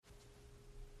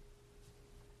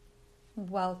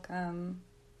welcome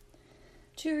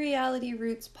to Reality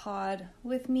Roots Pod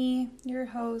with me, your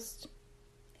host,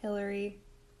 Hillary.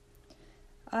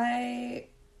 I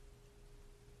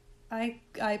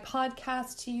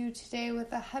podcast to you today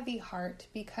with a heavy heart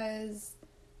because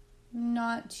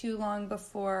not too long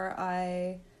before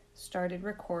I started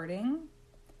recording,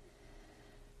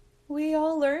 we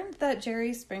all learned that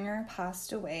Jerry Springer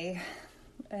passed away,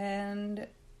 and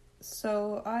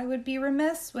so I would be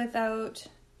remiss without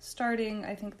starting,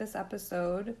 I think, this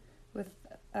episode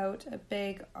without a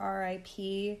big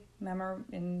R.I.P.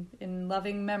 in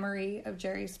loving memory of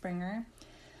Jerry Springer.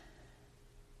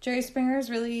 Jerry Springer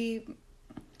is really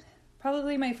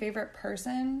probably my favorite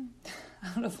person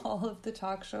out of all of the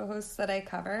talk show hosts that I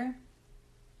cover.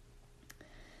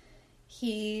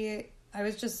 I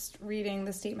was just reading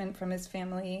the statement from his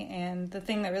family, and the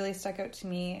thing that really stuck out to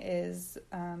me is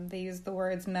they used the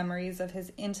words memories of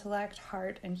his intellect,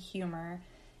 heart, and humor.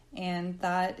 And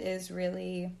that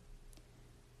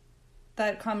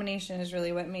combination is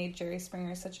really what made Jerry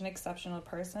Springer such an exceptional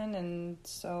person and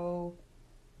so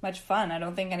much fun. I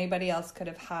don't think anybody else could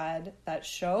have had that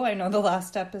show. I know the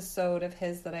last episode of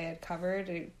his that I had covered,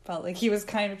 it felt like he was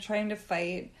kind of trying to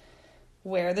fight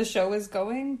where the show was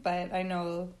going, but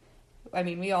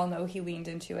we all know he leaned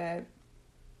into it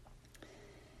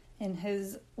in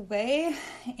his way,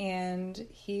 and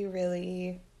he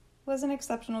really was an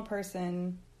exceptional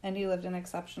person, and he lived an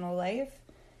exceptional life,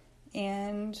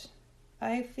 and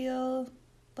I feel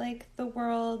like the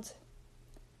world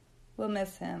will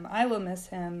miss him. I will miss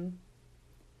him,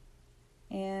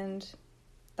 and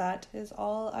that is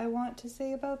all I want to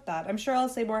say about that. I'm sure I'll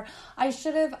say more.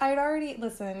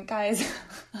 Listen, guys,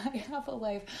 I have a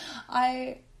life.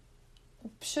 I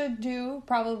should do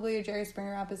probably a Jerry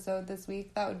Springer episode this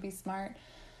week. That would be smart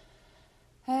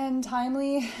and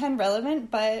timely and relevant,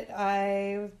 but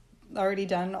I've already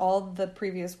done all the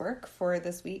previous work for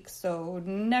this week. So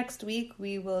next week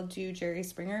we will do Jerry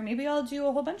Springer. Maybe I'll do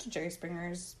a whole bunch of Jerry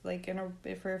Springers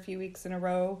for a few weeks in a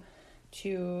row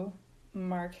to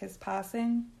mark his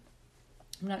passing.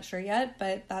 I'm not sure yet,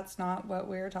 but that's not what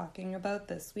we're talking about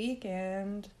this week,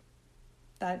 and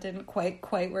that didn't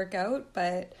quite work out,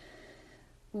 but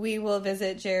we will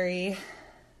visit Jerry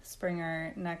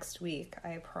Springer next week,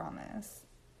 I promise.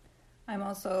 I'm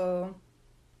also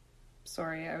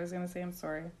sorry. I was going to say I'm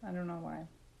sorry. I don't know why.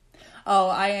 Oh,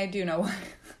 I do know why.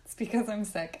 It's because I'm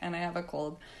sick and I have a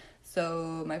cold.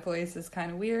 So my voice is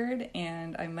kind of weird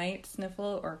and I might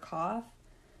sniffle or cough.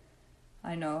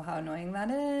 I know how annoying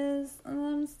that is.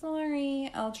 I'm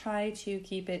sorry. I'll try to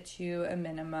keep it to a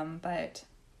minimum, but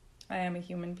I am a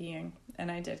human being and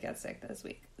I did get sick this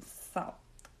week. So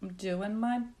I'm doing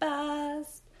my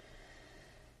best.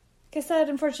 Like I said,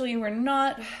 unfortunately, we're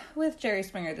not with Jerry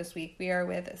Springer this week. We are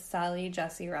with Sally,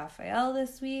 Jessy, Rafael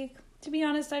this week. To be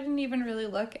honest, I didn't even really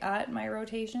look at my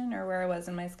rotation or where I was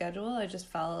in my schedule. It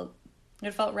felt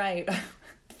right.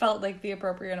 It felt like the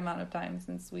appropriate amount of time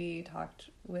since we talked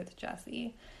with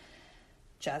Jessy.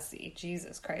 Jessy,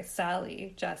 Jesus Christ.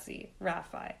 Sally, Jessy,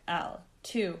 Rafael.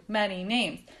 Too many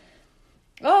names.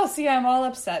 Oh, see, I'm all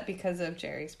upset because of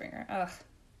Jerry Springer. Ugh.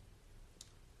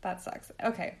 That sucks.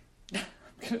 Okay.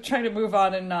 I'm going to try to move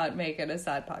on and not make it a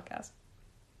sad podcast.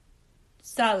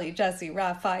 Sally, Jessy,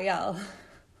 Rafael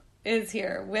is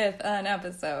here with an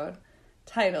episode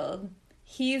titled,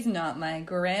 He's Not My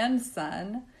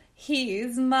Grandson,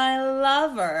 He's My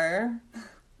Lover.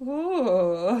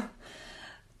 Ooh.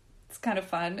 It's kind of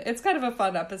fun. It's kind of a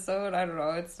fun episode. I don't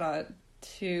know. It's not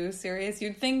too serious.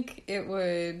 You'd think it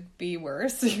would be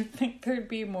worse. You'd think there'd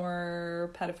be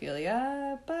more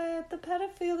pedophilia, but the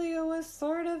pedophilia was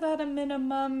sort of at a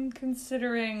minimum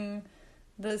considering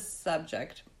the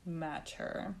subject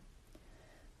matter,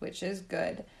 which is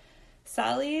good.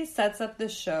 Sally sets up the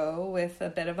show with a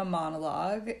bit of a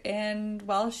monologue, and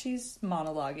while she's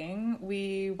monologuing,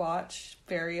 we watch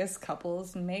various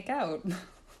couples make out,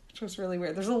 which was really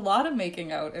weird. There's a lot of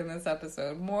making out in this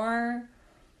episode. More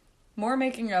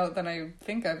making out than I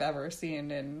think I've ever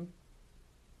seen in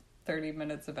 30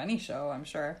 minutes of any show, I'm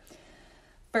sure.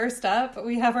 First up,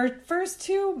 we have our first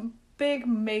two big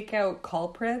make-out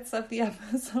culprits of the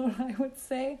episode, I would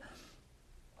say.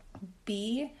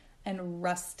 B and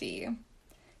Rusty.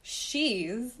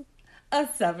 She's a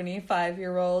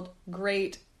 75-year-old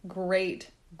great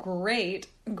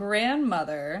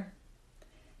grandmother.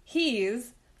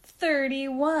 He's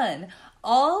 31.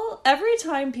 Every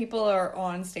time people are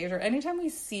on stage or anytime we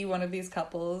see one of these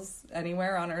couples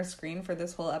anywhere on our screen for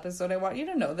this whole episode, I want you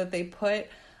to know that they put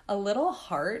a little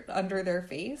heart under their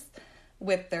face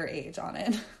with their age on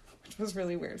it, which was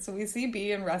really weird. So we see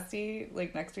B and Rusty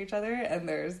like next to each other, and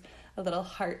there's a little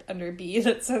heart under B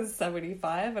that says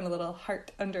 75 and a little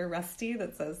heart under Rusty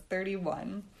that says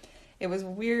 31. It was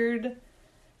weird,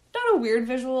 not a weird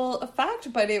visual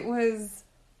effect, but it was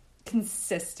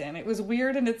consistent. It was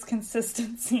weird in its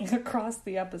consistency across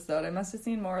the episode. I must have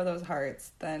seen more of those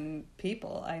hearts than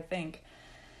people, I think,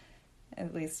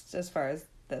 at least as far as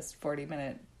this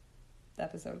 40-minute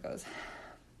episode goes.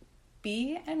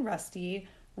 B and Rusty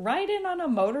ride in on a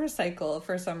motorcycle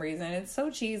for some reason. It's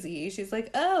so cheesy. She's like,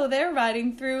 oh, they're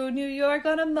riding through New York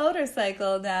on a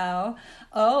motorcycle now.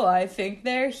 Oh, I think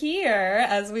they're here,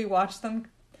 as we watch them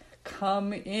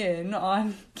come in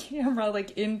on camera,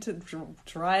 like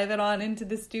drive it on into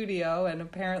the studio and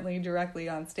apparently directly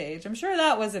on stage. I'm sure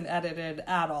that wasn't edited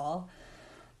at all.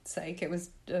 Psych, it was,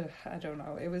 I don't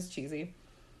know, it was cheesy.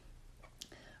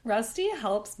 Rusty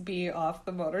helps B off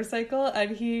the motorcycle,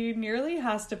 and he nearly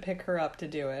has to pick her up to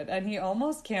do it, and he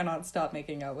almost cannot stop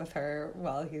making out with her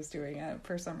while he's doing it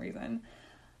for some reason.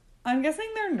 I'm guessing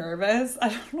they're nervous. I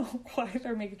don't know why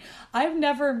they're making... I've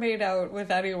never made out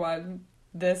with anyone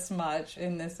this much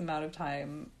in this amount of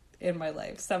time in my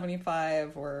life.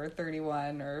 75 or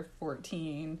 31 or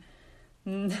 14.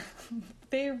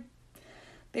 They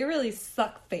really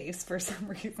suck face for some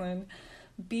reason.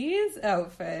 B's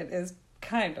outfit is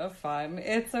kind of fun.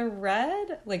 It's a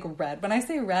red. When I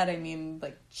say red, I mean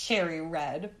like cherry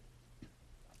red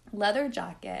leather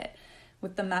jacket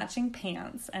with the matching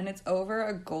pants, and it's over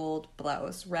a gold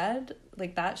blouse. Red,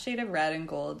 like that shade of red and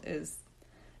gold is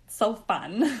so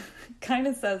fun. Kind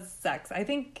of says sex. I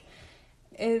think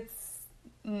it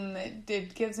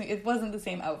gives me, it wasn't the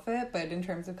same outfit, but in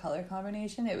terms of color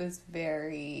combination, it was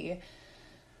very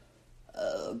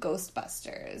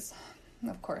Ghostbusters.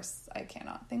 Of course, I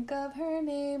cannot think of her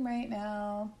name right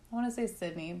now. I want to say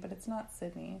Sydney, but it's not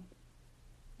Sydney.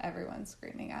 Everyone's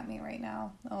screaming at me right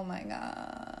now. Oh my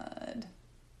god.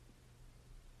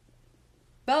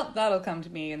 Well, that'll come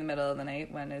to me in the middle of the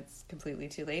night when it's completely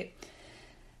too late.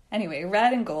 Anyway,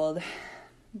 red and gold.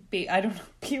 B, I don't know.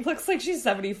 B looks like she's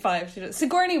 75. She does.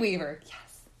 Sigourney Weaver.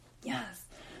 Yes.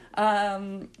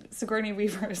 Sigourney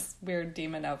Weaver's weird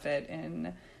demon outfit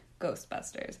in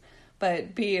Ghostbusters.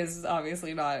 But B is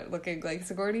obviously not looking like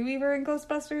Sigourney Weaver in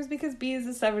Ghostbusters because B is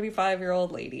a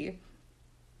 75-year-old lady.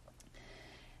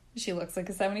 She looks like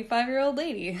a 75-year-old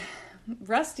lady.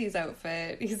 Rusty's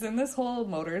outfit, he's in this whole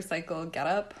motorcycle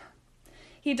getup.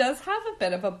 He does have a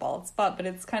bit of a bald spot, but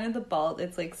it's kind of the bald,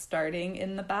 it's like starting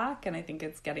in the back, and I think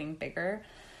it's getting bigger.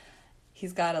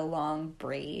 He's got a long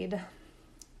braid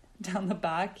down the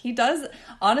back. He does,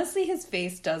 honestly, his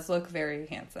face does look very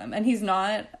handsome, and he's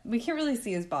not, we can't really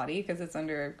see his body because it's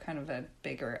under kind of a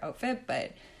bigger outfit,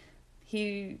 but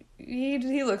he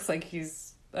looks like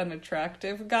he's an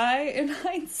attractive guy in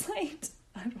hindsight.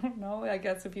 I don't know, I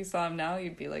guess if you saw him now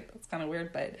you'd be like, that's kind of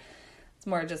weird, but it's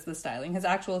more just the styling. His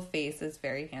actual face is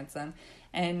very handsome,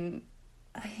 and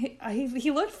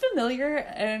he looked familiar,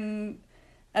 and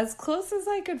as close as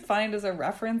I could find as a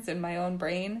reference in my own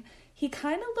brain, he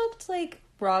kind of looked like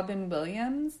Robin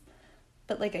Williams,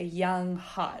 but like a young,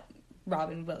 hot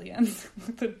Robin Williams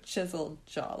with a chiseled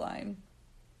jawline.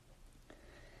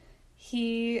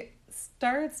 He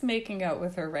starts making out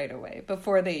with her right away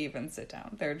before they even sit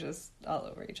down. They're just all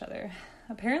over each other.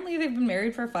 Apparently they've been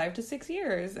married for 5 to 6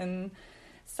 years, and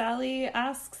Sally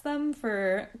asks them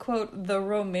for, quote, the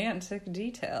romantic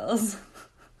details.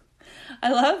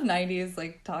 I love 90s,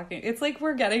 like, talking. It's like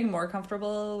we're getting more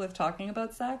comfortable with talking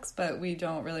about sex, but we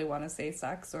don't really want to say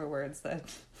sex or words that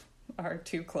are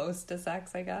too close to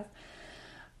sex, I guess.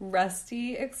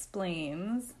 Rusty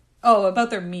explains... Oh, about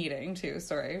their meeting, too.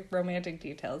 Sorry. Romantic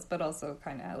details, but also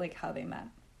kind of, like, how they met.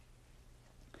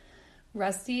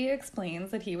 Rusty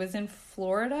explains that he was in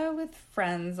Florida with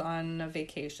friends on a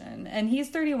vacation. And he's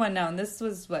 31 now, and this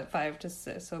was, 5 to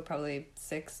 6, so probably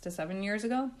 6 to 7 years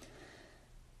ago,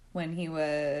 when he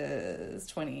was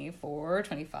 24,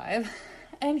 25.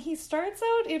 And he starts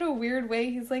out in a weird way.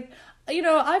 He's like,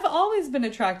 I've always been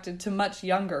attracted to much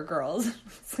younger girls.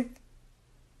 It's like,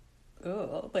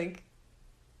 oh, like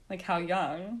how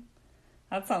young?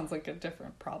 That sounds like a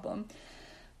different problem.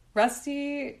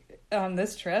 Rusty, on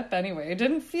this trip anyway,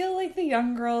 didn't feel like the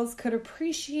young girls could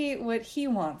appreciate what he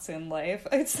wants in life.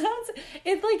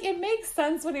 It makes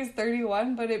sense when he's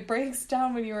 31, but it breaks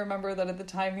down when you remember that at the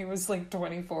time he was like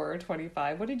 24 or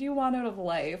 25. What did you want out of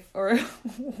life? Or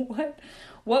what,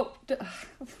 oh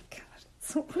God.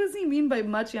 So what does he mean by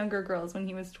much younger girls when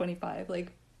he was 25?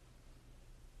 Like,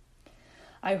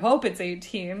 I hope it's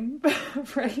 18,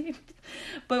 right?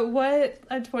 But what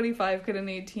at 25 could an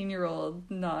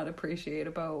 18-year-old not appreciate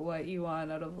about what you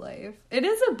want out of life? It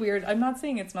is a weird, I'm not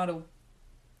saying it's not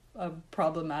a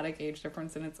problematic age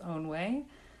difference in its own way.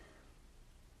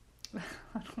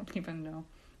 I don't even know.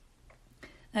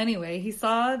 Anyway, he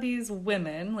saw these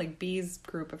women, like B's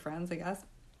group of friends, I guess.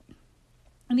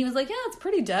 And he was like, yeah, it's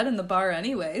pretty dead in the bar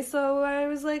anyway. So I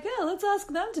was like, yeah, let's ask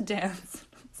them to dance.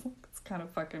 It's kind of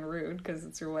fucking rude because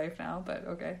it's your wife now, but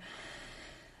okay.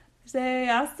 They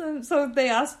asked them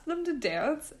to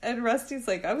dance. And Rusty's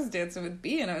like, I was dancing with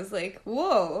B. And I was like,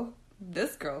 whoa,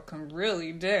 this girl can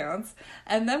really dance.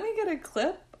 And then we get a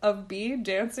clip of B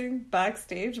dancing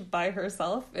backstage by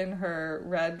herself in her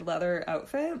red leather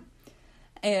outfit.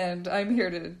 And I'm here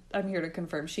to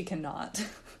confirm she cannot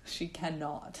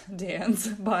dance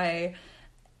by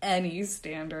any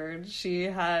standard. She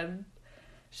had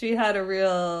a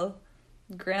real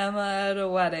grandma at a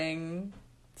wedding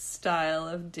style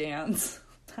of dance.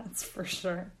 That's for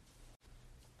sure.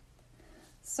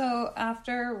 So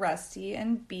after Rusty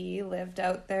and B lived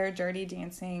out their dirty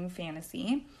dancing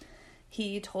fantasy,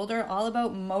 he told her all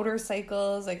about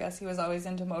motorcycles. I guess he was always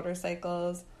into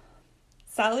motorcycles.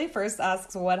 Sally first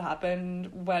asks what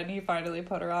happened when he finally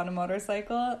put her on a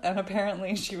motorcycle, and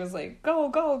apparently she was like, go,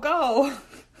 go, go.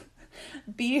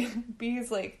 B's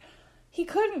like, he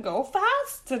couldn't go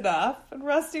fast enough. And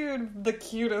Rusty, the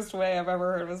cutest way I've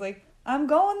ever heard, was like, I'm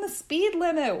going the speed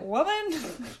limit, woman.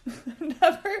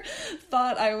 Never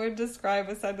thought I would describe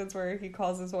a sentence where he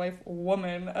calls his wife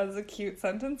woman as a cute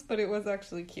sentence, but it was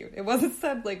actually cute. It wasn't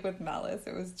said like with malice.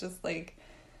 It was just like,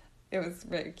 it was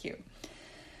very cute.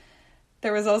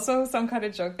 There was also some kind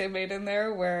of joke they made in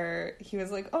there where he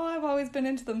was like, oh, I've always been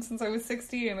into them since I was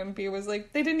 16. And B was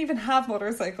like, they didn't even have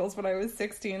motorcycles when I was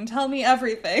 16. Tell me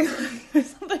everything. Or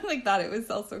something like that. It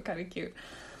was also kind of cute.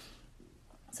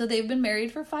 So they've been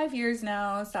married for 5 years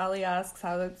now. Sally asks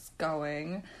how it's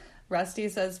going. Rusty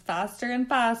says faster and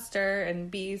faster. And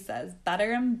B says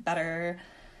better and better.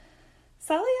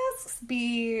 Sally asks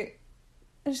B,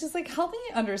 and she's like, help me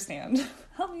understand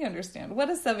what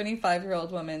a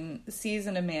 75-year-old woman sees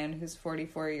in a man who's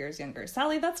 44 years younger.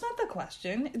 Sally, that's not the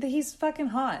question. He's fucking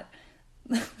hot.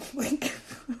 Like,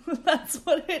 that's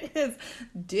what it is.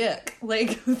 Dick.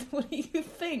 Like, what do you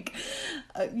think?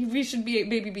 We should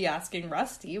maybe be asking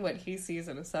Rusty what he sees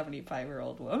in a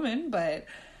 75-year-old woman, but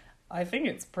I think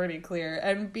it's pretty clear.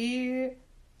 And B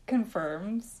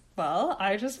confirms, well,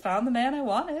 I just found the man I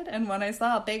wanted, and when I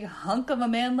saw a big hunk of a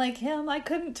man like him, I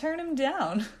couldn't turn him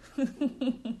down.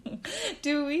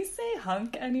 Do we say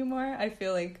hunk anymore? I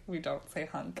feel like we don't say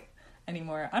hunk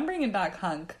anymore. I'm bringing back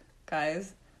hunk,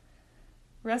 guys.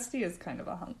 Rusty is kind of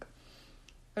a hunk,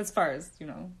 as far as,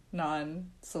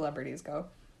 non-celebrities go.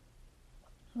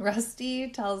 Rusty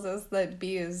tells us that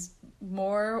B is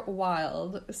more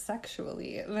wild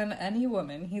sexually than any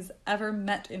woman he's ever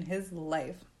met in his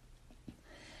life.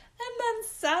 And then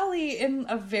Sally, in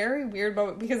a very weird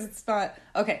moment, because it's not...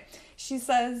 Okay, she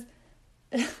says...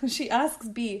 She asks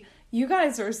B, you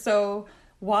guys are so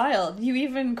wild. You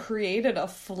even created a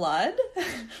flood?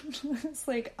 It's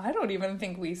like, I don't even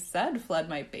think we said flood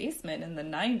my basement in the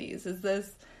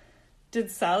 90s.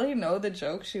 Did Sally know the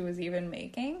joke she was even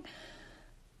making?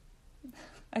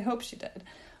 I hope she did.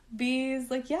 B's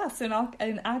like, yes, in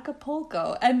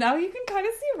Acapulco. And now you can kind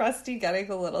of see Rusty getting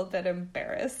a little bit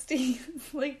embarrassed. He's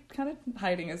like kind of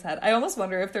hiding his head. I almost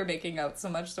wonder if they're making out so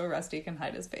much so Rusty can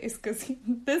hide his face, because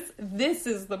this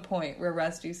is the point where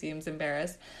Rusty seems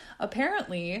embarrassed.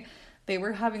 Apparently, they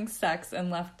were having sex and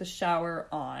left the shower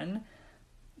on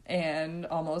and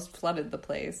almost flooded the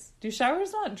place. Do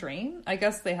showers not drain? I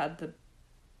guess they had the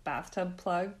bathtub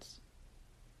plugged.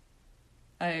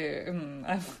 I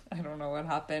don't know what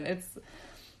happened.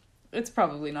 It's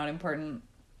probably not important.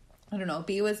 I don't know.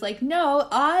 B was like, no,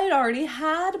 I'd already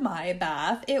had my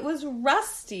bath. It was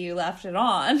Rusty who left it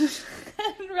on.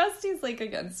 And Rusty's like,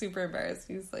 again, super embarrassed.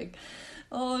 He's like,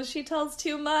 oh, she tells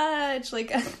too much.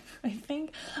 Like,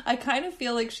 I kind of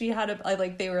feel like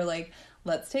they were like,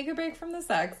 let's take a break from the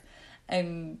sex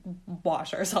and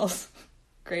wash ourselves.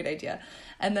 Great idea.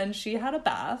 And then she had a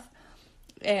bath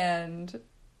and...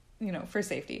 for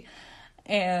safety,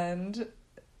 and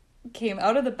came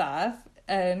out of the bath,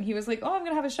 and he was like, oh, I'm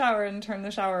gonna have a shower, and turned the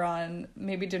shower on.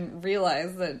 Maybe didn't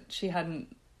realize that she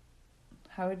hadn't.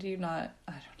 How do you not?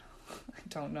 I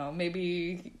don't know.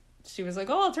 Maybe she was like,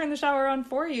 oh, I'll turn the shower on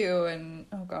for you, and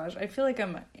oh gosh, I feel like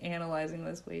I'm analyzing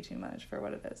this way too much for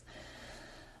what it is.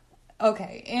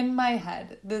 Okay, in my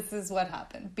head, this is what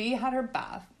happened. B had her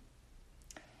bath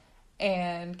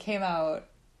and came out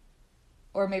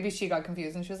Or maybe she got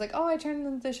confused and she was like, oh, I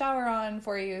turned the shower on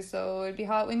for you, so it'd be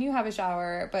hot when you have a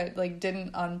shower, but like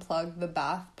didn't unplug the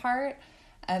bath part.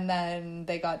 And then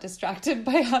they got distracted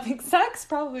by having sex,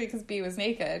 probably because B was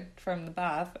naked from the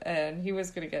bath and he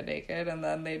was going to get naked. And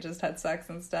then they just had sex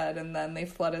instead. And then they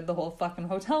flooded the whole fucking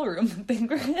hotel room that they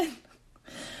were in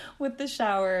with the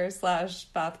shower /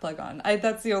 bath plug on.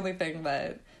 That's the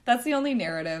only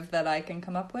narrative that I can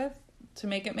come up with to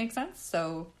make it make sense.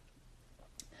 So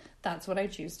that's what I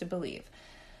choose to believe.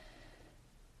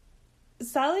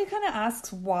 Sally kind of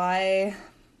asks why.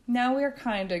 Now we're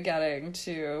kind of getting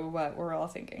to what we're all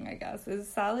thinking, I guess.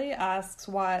 Is Sally asks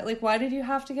why did you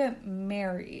have to get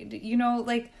married? You know,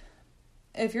 like,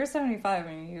 if you're 75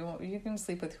 and you can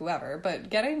sleep with whoever, but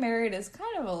getting married is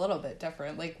kind of a little bit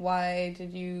different. Like, why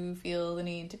did you feel the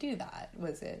need to do that?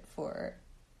 Was it for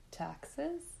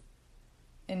taxes?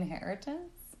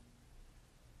 Inheritance?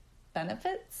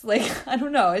 Benefits? Like, I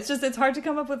don't know. It's hard to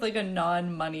come up with like a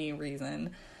non-money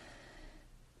reason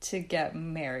to get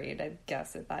married, I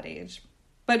guess, at that age.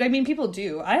 But I mean, people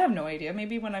do. I have no idea.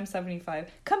 Maybe when I'm 75,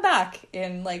 come back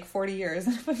in like 40 years.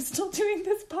 And if I'm still doing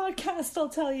this podcast, I'll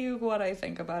tell you what I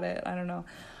think about it. I don't know.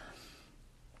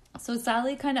 So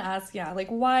Sally kind of asks, like,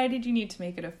 why did you need to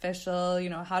make it official?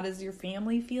 You know, how does your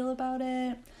family feel about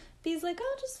it? B's like,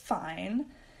 oh, just fine.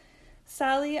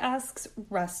 Sally asks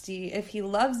Rusty if he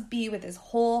loves B with his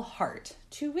whole heart,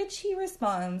 to which he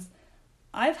responds,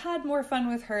 I've had more fun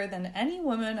with her than any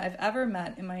woman I've ever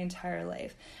met in my entire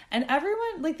life. And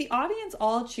everyone, like the audience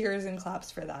all cheers and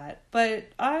claps for that.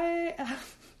 But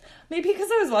maybe because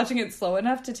I was watching it slow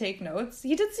enough to take notes,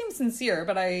 he did seem sincere,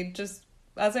 but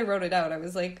as I wrote it out, I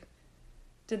was like,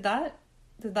 did that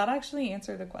actually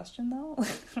answer the question though?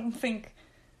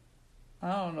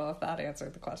 I don't know if that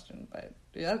answered the question, but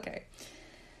okay.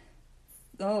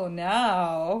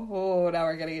 Now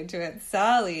we're getting into it.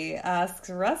 Sally asks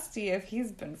Rusty if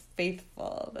he's been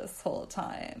faithful this whole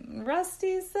time.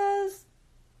 Rusty says,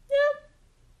 yeah,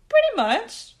 pretty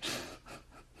much.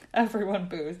 Everyone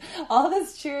boos. All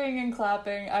this cheering and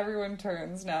clapping, everyone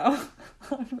turns now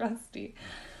on Rusty.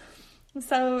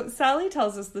 So Sally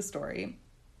tells us the story.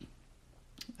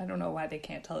 I don't know why they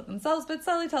can't tell it themselves, but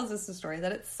Sally tells us the story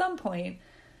that at some point,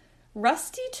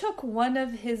 Rusty took one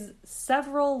of his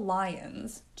several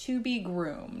lions to be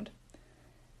groomed.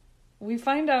 We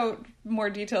find out more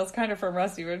details kind of from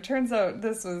Rusty, but it turns out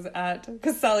this was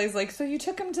because Sally's like, so you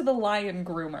took him to the lion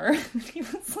groomer? He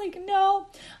was like, no,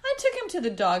 I took him to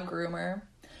the dog groomer.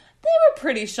 They were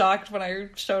pretty shocked when I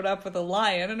showed up with a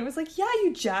lion, and it was like, yeah,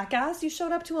 you jackass, you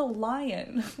showed up to a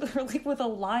lion, or like with a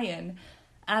lion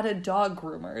at a dog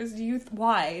groomer's.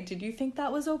 Why? Did you think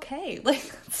that was okay? Like,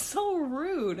 that's so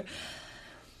rude.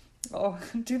 Oh,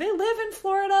 do they live in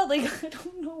Florida? Like, I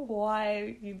don't know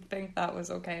why you'd think that was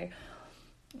okay.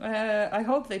 I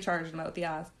hope they charged him out the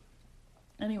ass.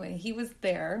 Anyway, he was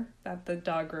there at the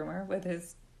dog groomer with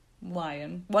his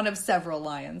lion, one of several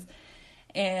lions,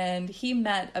 and he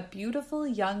met a beautiful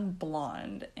young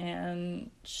blonde, and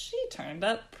she turned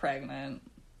up pregnant.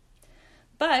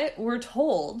 But we're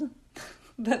told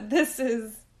that this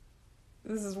is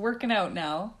working out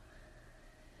now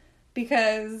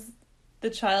because the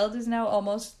child is now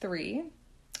almost 3,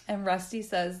 and Rusty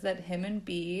says that him and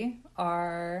B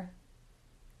are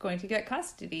going to get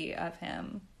custody of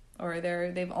him, or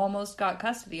they've almost got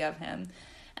custody of him,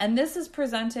 and this is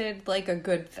presented like a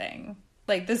good thing.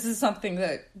 Like, this is something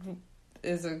that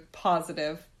is a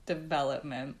positive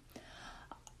development.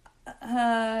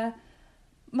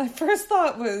 My first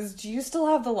thought was, do you still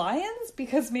have the lions?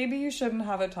 Because maybe you shouldn't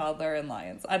have a toddler and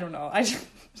lions. I don't know.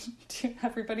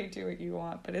 Everybody do what you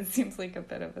want, but it seems like a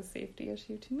bit of a safety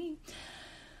issue to me.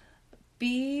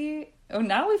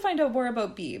 Now we find out more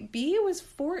about B. B was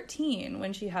 14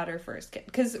 when she had her first kid.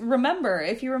 Because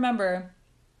if you remember,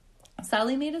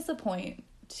 Sally made us a point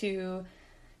to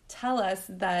tell us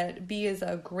that B is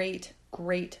a great,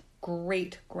 great,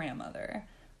 great grandmother.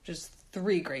 Just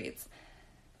 3 greats.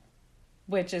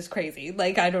 Which is crazy.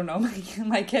 Like, I don't know.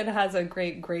 My kid has a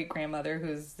great great grandmother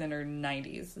who's in her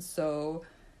 90s. So,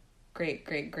 great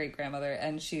great great grandmother.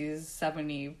 And she's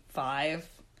 75.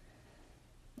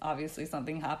 Obviously,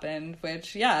 something happened.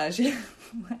 Which,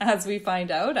 as we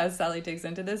find out, as Sally digs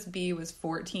into this, B was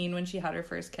 14 when she had her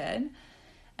first kid.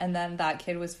 And then that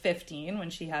kid was 15 when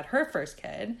she had her first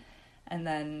kid. And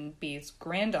then B's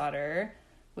granddaughter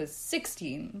was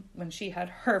 16 when she had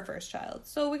her first child.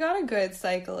 So we got a good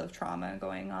cycle of trauma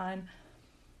going on.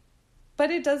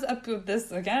 But it does up with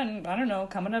this again, I don't know,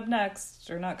 coming up next,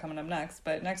 or not coming up next,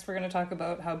 but next we're going to talk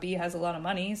about how B has a lot of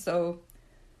money. So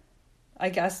I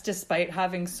guess despite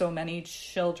having so many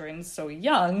children so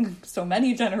young, so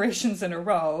many generations in a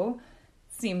row,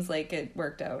 seems like it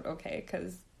worked out okay,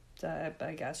 because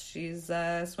I guess she's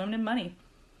swimming in money.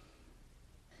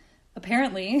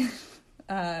 Apparently,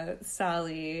 B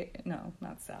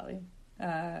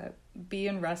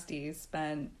and Rusty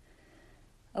spent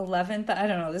I don't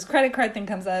know, this credit card thing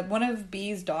comes up. One of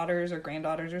B's daughters or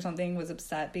granddaughters or something was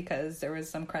upset because there was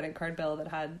some credit card bill that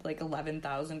had like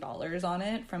 $11,000 on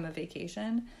it from a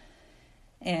vacation.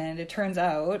 And it turns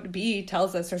out, B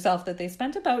tells us herself that they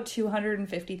spent about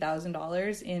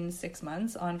 $250,000 in 6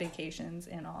 months on vacations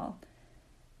in all.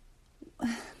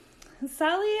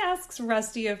 Sally asks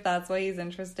Rusty if that's why he's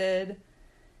interested.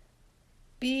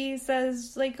 B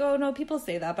says, like, oh, no, people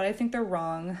say that, but I think they're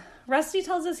wrong. Rusty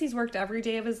tells us he's worked every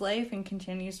day of his life and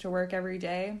continues to work every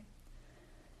day.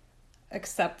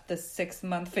 Except the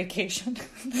 6-month vacation.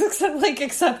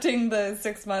 Accepting the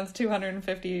 6 months,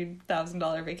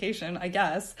 $250,000 vacation, I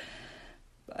guess.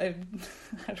 I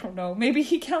don't know. Maybe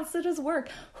he counts it as work.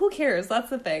 Who cares? That's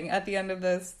the thing. At the end of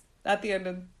the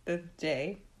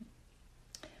day,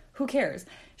 who cares?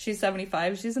 She's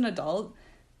 75. She's an adult.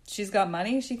 She's got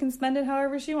money. She can spend it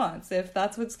however she wants. If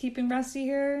that's what's keeping Rusty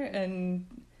here, and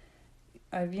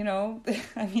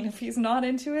if he's not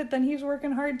into it, then he's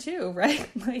working hard too, right?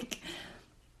 Like,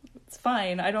 it's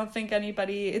fine. I don't think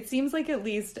it seems like at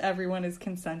least everyone is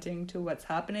consenting to what's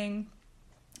happening,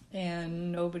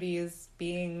 and nobody is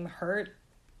being hurt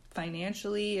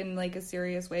financially in like a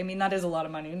serious way. I mean, that is a lot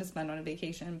of money to spend on a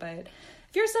vacation, but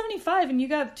if you're 75 and you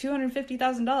got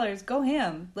 $250,000, go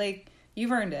ham. Like,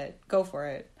 you've earned it. Go for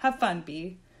it. Have fun,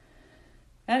 B.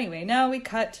 Anyway, now we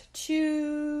cut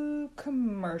to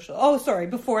commercial. Oh, sorry.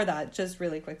 Before that, just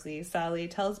really quickly, Sally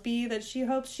tells B that she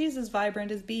hopes she's as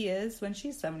vibrant as B is when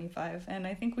she's 75. And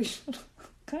I think we should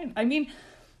I don't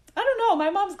know. My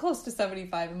mom's close to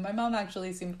 75, and my mom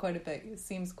actually seems quite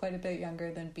a bit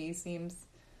younger than B seems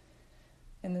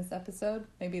in this episode.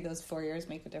 Maybe those 4 years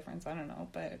make a difference. I don't know.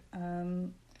 But,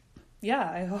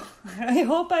 yeah, I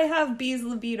hope I have B's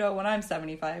libido when I'm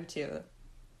 75 too.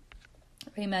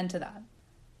 Amen to that.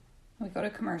 We go to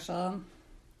commercial.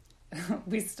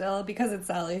 Because it's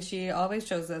Sally, she always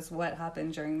shows us what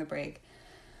happened during the break.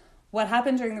 What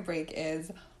happened during the break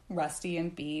is Rusty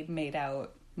and B made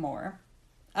out more.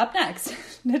 Up next,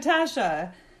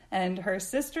 Natasha and her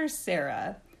sister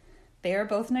Sarah. They are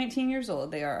both 19 years old.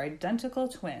 They are identical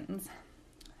twins.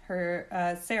 Her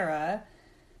Sarah,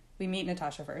 we meet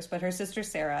Natasha first, but her sister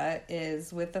Sarah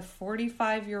is with a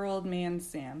 45-year-old man,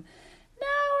 Sam. Now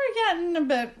we're getting a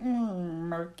bit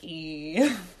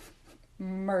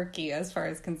murky as far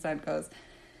as consent goes.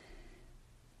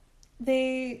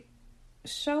 They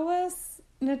show us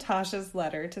Natasha's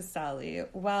letter to Sally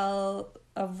while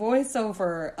a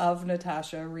voiceover of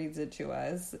Natasha reads it to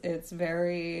us. It's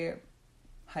very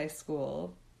high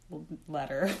school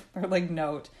letter or like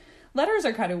note. Letters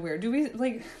are kind of weird.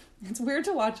 It's weird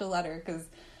to watch a letter because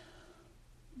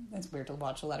it's weird to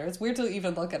watch a letter. It's weird to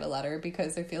even look at a letter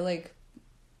because I feel like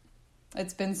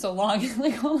it's been so long. It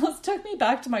like almost took me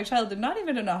back to my childhood. Not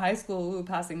even in a high school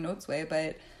passing notes way,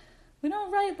 but we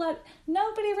don't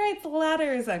nobody writes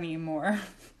letters anymore.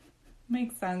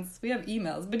 Makes sense. We have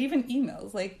emails, but even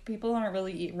emails, like people aren't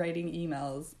really writing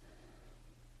emails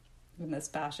in this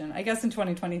fashion. I guess in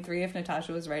 2023, if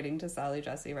Natasha was writing to Sally,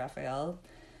 Jessy, Rafael,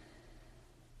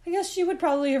 I guess she would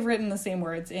probably have written the same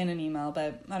words in an email,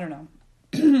 but I don't know.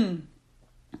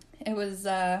 It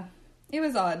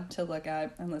was odd to look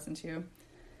at and listen to.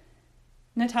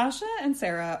 Natasha and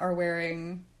Sarah are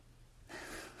wearing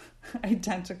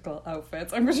identical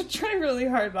outfits. I'm going to try really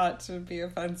hard not to be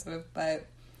offensive, but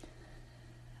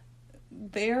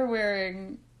they are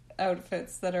wearing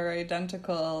outfits that are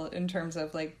identical in terms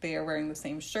of like they are wearing the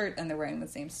same shirt and they're wearing the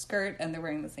same skirt and they're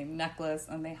wearing the same necklace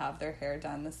and they have their hair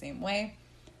done the same way.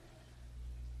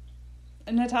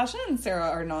 And Natasha and Sarah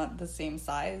are not the same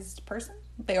sized person.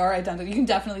 They are identical. You can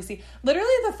definitely see.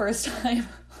 Literally the first time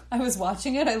I was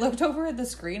watching it, I looked over at the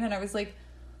screen and I was like,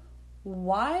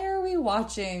 why are we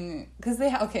watching? Because they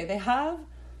have,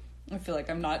 I feel like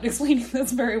I'm not explaining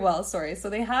this very well. Sorry. So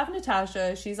they have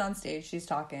Natasha. She's on stage. She's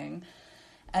talking.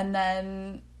 And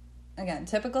then, again,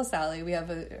 typical Sally, we have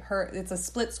it's a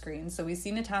split screen. So we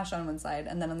see Natasha on one side.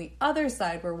 And then on the other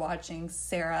side, we're watching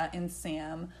Sarah and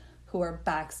Sam, who are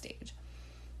backstage.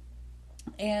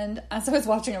 And as I was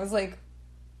watching, I was like,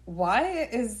 why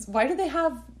do they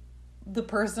have the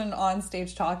person on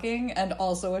stage talking and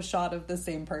also a shot of the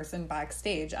same person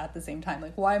backstage at the same time?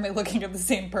 Like, why am I looking at the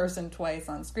same person twice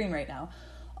on screen right now?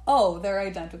 Oh, they're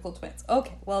identical twins.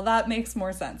 Okay, well, that makes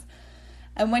more sense.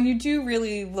 And when you do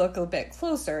really look a bit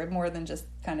closer, more than just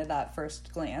kind of that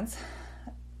first glance,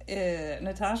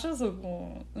 Natasha's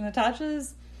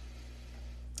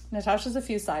Natasha's a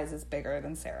few sizes bigger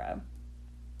than Sarah.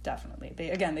 Definitely.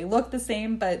 They look the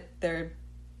same, but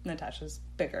Natasha's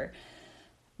bigger.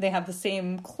 They have the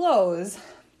same clothes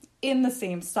in the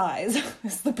same size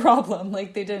is the problem.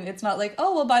 Like, it's not like,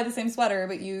 oh, we'll buy the same sweater,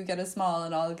 but you get a small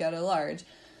and I'll get a large.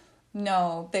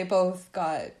 No, they both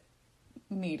got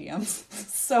mediums.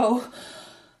 So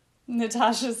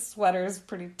Natasha's sweater's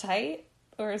pretty tight,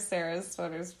 or Sarah's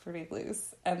sweater's pretty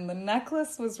loose. And the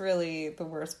necklace was really the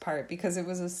worst part because it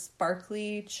was a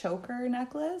sparkly choker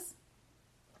necklace.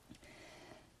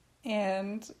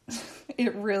 And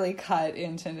it really cut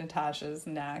into Natasha's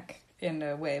neck in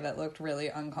a way that looked really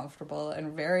uncomfortable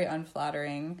and very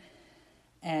unflattering,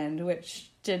 and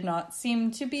which did not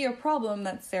seem to be a problem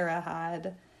that Sarah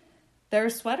had. Their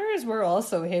sweaters were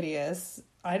also hideous.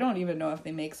 I don't even know if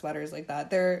they make sweaters like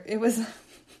that. It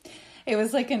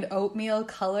was like an oatmeal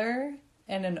color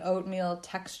and an oatmeal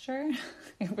texture.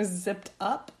 It was zipped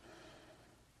up,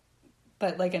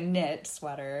 but like a knit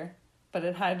sweater, but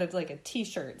it had like a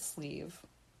t-shirt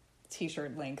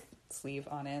length sleeve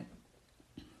on it.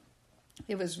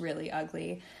 It was really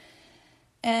ugly.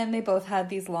 And they both had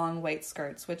these long white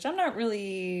skirts, which I'm not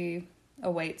really a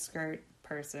white skirt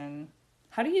person.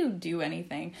 How do you do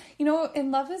anything? You know,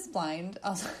 in Love is Blind,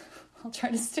 I'll try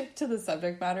to stick to the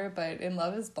subject matter, but in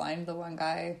Love is Blind, the one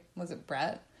guy, was it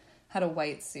Brett, had a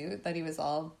white suit that he was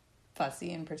all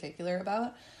fussy and particular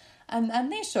about. And then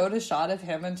they showed a shot of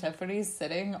him and Tiffany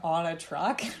sitting on a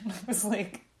truck. And I was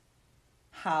like,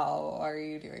 how are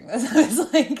you doing this? I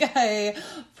was like, I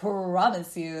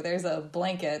promise you there's a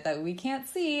blanket that we can't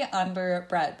see under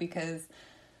Brett, because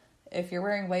if you're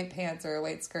wearing white pants or a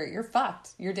white skirt, you're fucked.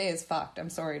 Your day is fucked. I'm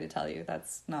sorry to tell you.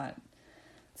 It's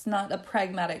not a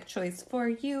pragmatic choice for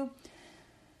you.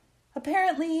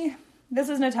 Apparently, this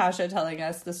is Natasha telling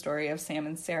us the story of Sam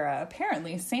and Sarah.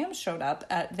 Apparently, Sam showed up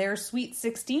at their Sweet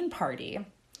 16 party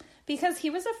because he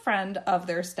was a friend of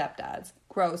their stepdad's.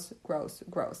 Gross, gross,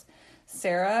 gross.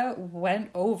 Sarah went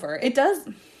over.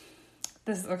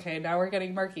 Okay, now we're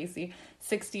getting murky. See,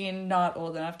 16, not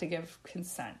old enough to give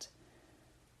consent.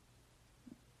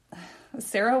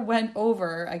 Sarah went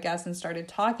over, I guess, and started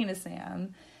talking to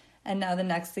Sam. And now the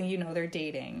next thing you know, they're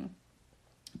dating.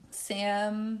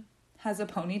 Sam has a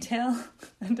ponytail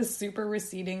and a super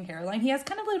receding hairline. He has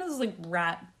kind of like those like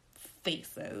rat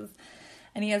faces.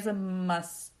 And he has a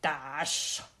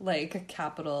mustache, like a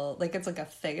capital, like it's like a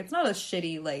thing. It's not a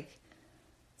shitty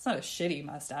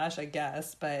mustache, I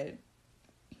guess, but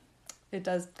it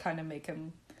does kind of make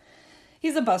him,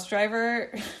 he's a bus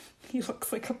driver. He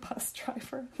looks like a bus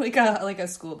driver, like a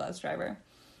school bus driver.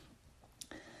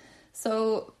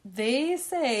 So they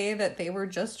say that they were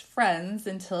just friends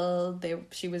until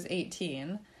she was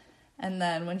 18. And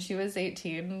then when she was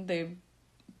 18, they,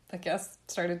 I guess,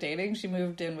 started dating. She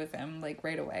moved in with him like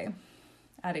right away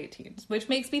at 18, which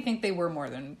makes me think they were more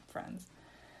than friends.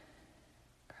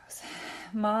 Gross.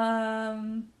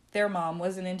 Their mom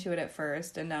wasn't into it at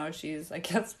first, and now she's, I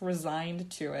guess, resigned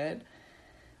to it.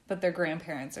 But their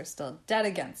grandparents are still dead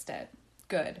against it.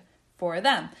 Good for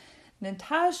them.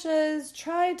 Natasha's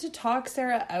tried to talk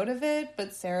Sarah out of it,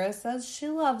 but Sarah says she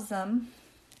loves them.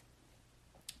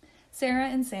 Sarah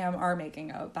and Sam are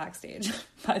making out backstage,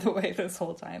 by the way, this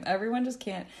whole time. Everyone just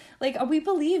can't, like, we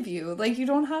believe you. Like, you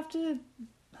don't have to,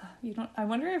 I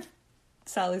wonder if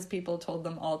Sally's people told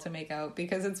them all to make out,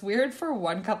 because it's weird for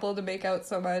one couple to make out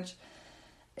so much.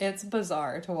 It's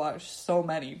bizarre to watch so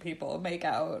many people make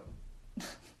out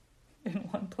in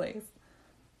one place.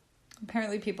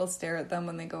 Apparently people stare at them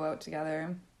when they go out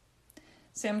together.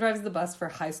 Sam drives the bus for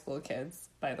high school kids,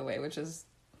 by the way, which is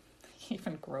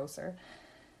even grosser.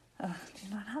 Do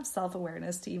not have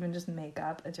self-awareness to even just make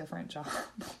up a different job.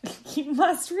 You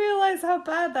must realize how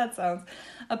bad that sounds.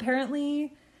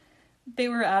 Apparently they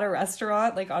were at a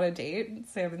restaurant, like on a date,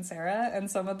 Sam and Sarah,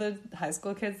 and some of the high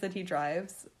school kids that he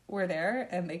drives were there,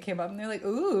 and they came up and they're like,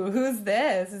 ooh, who's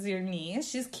this? Is your niece?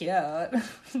 She's cute.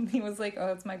 And he was like,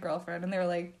 oh, it's my girlfriend. And they were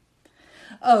like,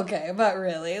 okay, but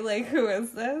really, like, who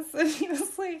is this? And he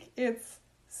was like, it's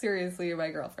seriously my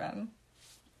girlfriend.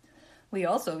 We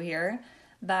also hear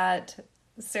that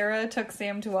Sarah took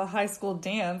Sam to a high school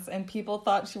dance and people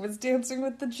thought she was dancing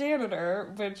with the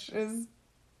janitor, which is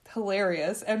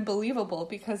hilarious and believable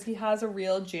because he has a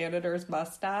real janitor's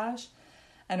mustache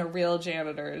and a real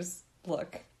janitor's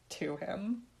look to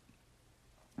him.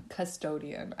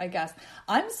 Custodian, I guess.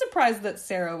 I'm surprised that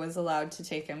Sarah was allowed to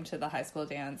take him to the high school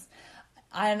dance.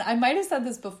 And I might have said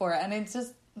this before, and it's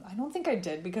just, I don't think I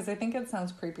did, because I think it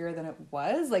sounds creepier than it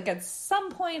was. Like, at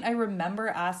some point, I remember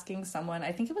asking someone,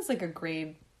 I think it was like a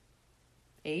grade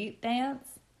 8 dance,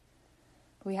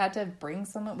 we had to bring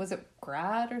someone, was it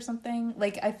grad or something?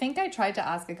 Like, I think I tried to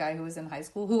ask a guy who was in high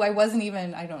school, who I wasn't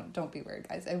even, don't be weird,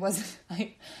 guys. It was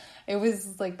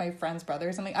like my friend's brother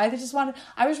or something. I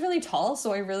was really tall,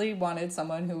 so I really wanted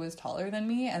someone who was taller than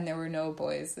me, and there were no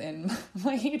boys in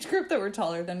my age group that were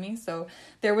taller than me, so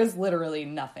there was literally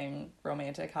nothing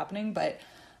romantic happening, but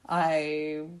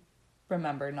I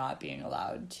remember not being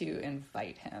allowed to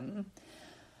invite him,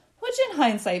 which in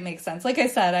hindsight makes sense. Like I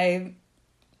said,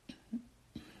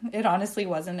 it honestly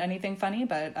wasn't anything funny,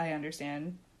 but I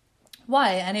understand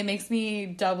why, and it makes me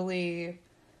doubly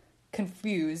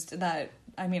confused that,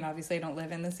 I mean, obviously I don't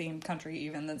live in the same country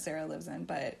even that Sarah lives in,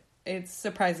 but it's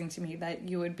surprising to me that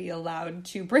you would be allowed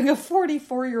to bring a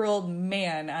 44-year-old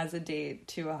man as a date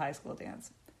to a high school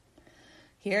dance.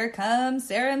 Here comes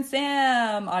Sarah and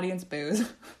Sam. Audience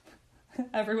boos.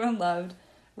 Everyone loved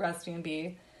Rusty and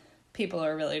Bee. People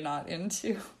are really not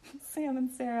into Sam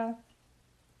and Sarah.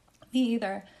 Me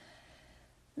either.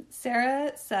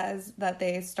 Sarah says that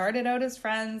they started out as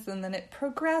friends and then it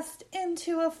progressed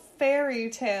into a fairy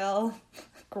tale.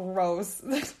 Gross.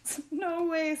 There's no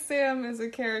way Sam is a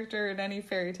character in any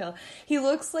fairy tale. He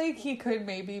looks like he could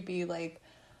maybe be like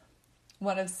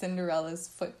one of Cinderella's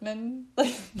footmen.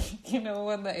 Like, you know,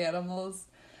 when the animals...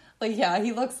 Like, yeah,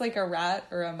 he looks like a rat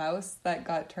or a mouse that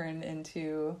got turned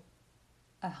into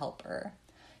a helper.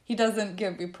 He doesn't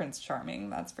give me Prince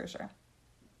Charming, that's for sure.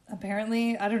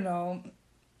 Apparently, I don't know...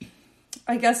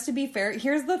 I guess to be fair,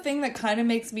 here's the thing that kind of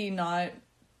makes me not,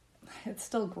 it's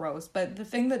still gross, but the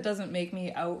thing that doesn't make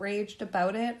me outraged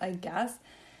about it, I guess,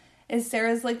 is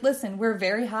Sarah's like, listen, we're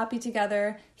very happy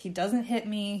together. He doesn't hit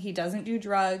me. He doesn't do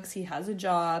drugs. He has a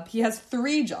job. He has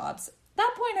 3 jobs. At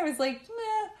that point, I was like,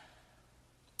 meh,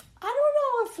 I don't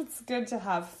know if it's good to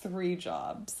have 3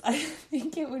 jobs. I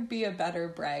think it would be a better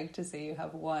brag to say you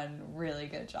have 1 really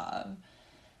good job,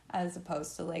 as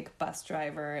opposed to like bus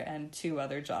driver and 2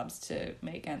 other jobs to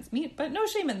make ends meet. But no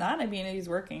shame in that. I mean, he's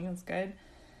working. It's good.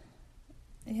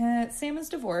 Yeah, Sam is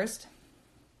divorced.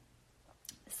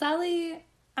 Sally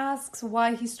asks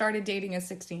why he started dating a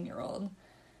 16-year-old.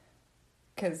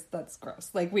 Because that's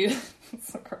gross. Like,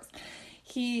 it's so gross.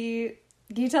 He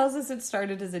tells us it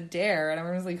started as a dare, and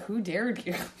everyone's like, who dared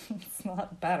you? It's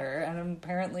not better. And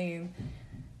apparently...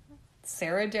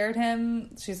 Sarah dared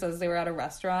him. She says they were at a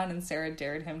restaurant and Sarah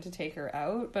dared him to take her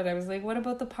out. But I was like, what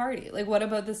about the party? Like, what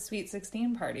about the Sweet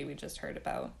 16 party we just heard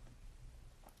about?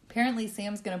 Apparently,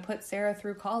 Sam's going to put Sarah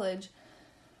through college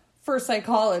for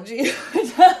psychology.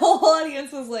 The whole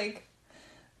audience was like,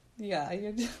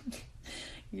 yeah,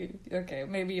 okay,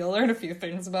 maybe you'll learn a few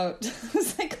things about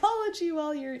psychology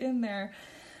while you're in there.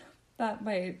 That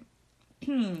might...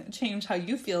 change how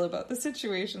you feel about the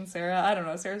situation, Sarah. I don't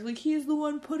know. Sarah's like, he's the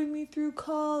one putting me through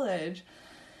college.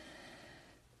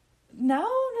 Now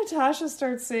Natasha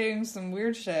starts saying some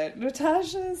weird shit.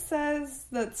 Natasha says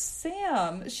that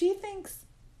she thinks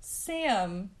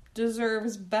Sam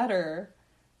deserves better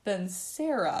than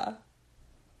Sarah,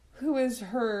 who is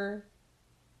her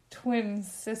twin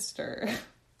sister.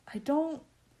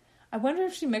 I wonder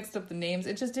if she mixed up the names.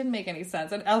 It just didn't make any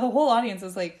sense. And the whole audience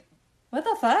is like, what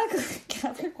the fuck?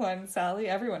 Everyone, Sally,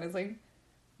 everyone is like,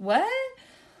 what?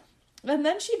 And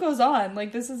then she goes on,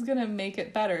 like, this is going to make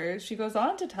it better. She goes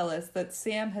on to tell us that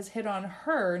Sam has hit on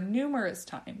her numerous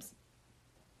times.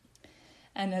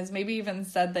 And has maybe even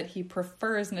said that he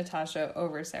prefers Natasha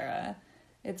over Sarah.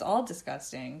 It's all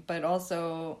disgusting, but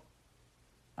also,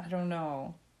 I don't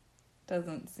know,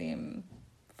 doesn't seem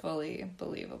fully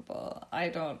believable. I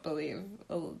don't believe,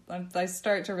 I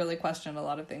start to really question a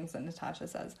lot of things that Natasha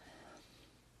says.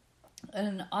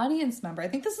 An audience member, I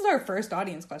think this is our first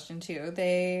audience question too,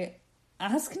 they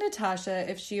ask Natasha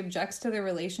if she objects to their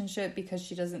relationship because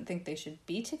she doesn't think they should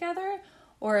be together,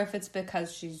 or if it's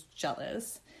because she's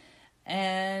jealous.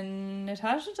 And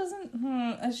Natasha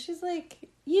doesn't, she's like,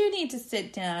 you need to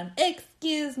sit down.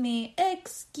 Excuse me.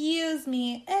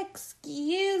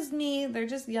 They're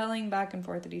just yelling back and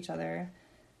forth at each other.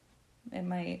 It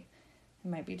might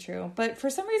be true. But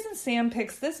for some reason, Sam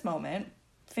picks this moment.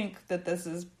 Think that this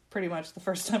is pretty much the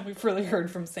first time we've really heard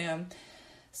from Sam.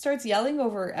 Starts yelling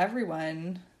over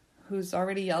everyone who's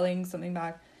already yelling something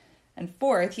back and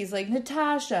forth. He's like,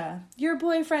 Natasha, your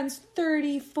boyfriend's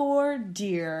 34,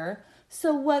 dear.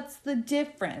 So what's the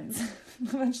difference?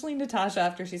 Eventually Natasha,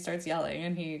 after she starts yelling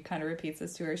and he kind of repeats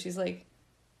this to her, she's like,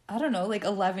 I don't know, like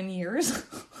 11 years?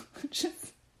 Which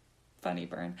is funny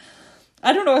burn.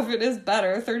 I don't know if it is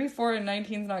better. 34 and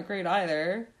 19 is not great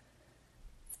either.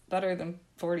 It's better than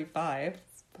 45.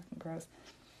 It's fucking gross.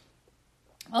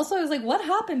 Also, I was like, what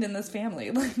happened in this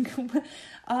family? Like,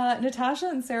 Natasha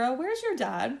and Sarah, where's your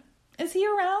dad? Is he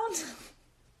around?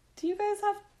 Do you guys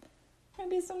have...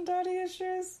 Maybe some daddy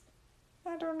issues.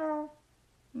 I don't know.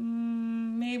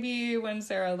 Maybe when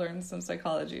Sarah learns some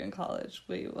psychology in college,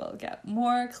 we will get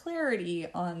more clarity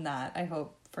on that. I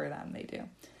hope for them they do.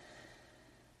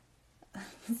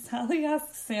 Sally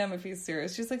asks Sam if he's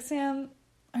serious. She's like, Sam,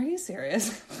 are you serious?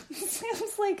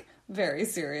 Sam's like, very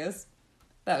serious.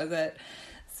 That was it.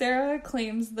 Sarah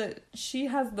claims that she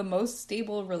has the most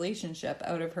stable relationship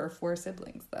out of her 4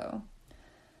 siblings, though.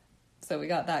 So we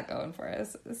got that going for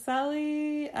us.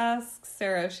 Sally asks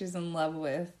Sarah if she's in love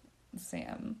with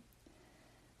Sam.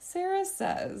 Sarah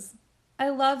says, I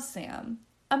love Sam.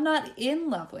 I'm not in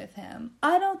love with him.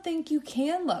 I don't think you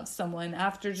can love someone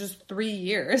after just 3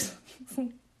 years. I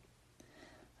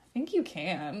think you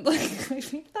can. Like, I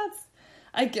think that's,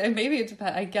 maybe it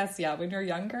depends. I guess, yeah, when you're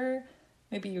younger,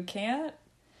 maybe you can't.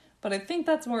 But I think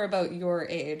that's more about your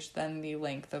age than the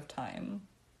length of time.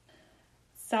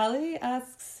 Sally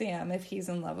asks Sam if he's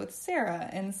in love with Sarah,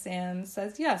 and Sam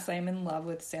says, yes, I'm in love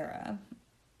with Sarah.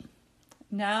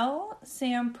 Now,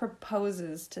 Sam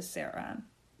proposes to Sarah.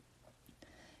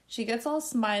 She gets all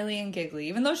smiley and giggly,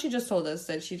 even though she just told us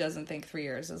that she doesn't think 3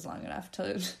 years is long enough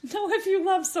to know if you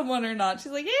love someone or not.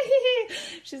 She's like, yay!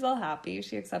 She's all happy.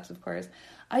 She accepts, of course.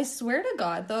 I swear to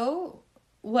God, though,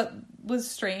 what was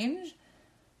strange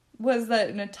was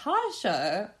that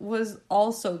Natasha was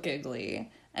also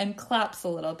giggly and claps a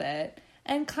little bit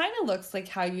and kind of looks like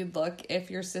how you'd look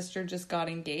if your sister just got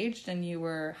engaged and you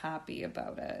were happy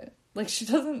about it. Like, she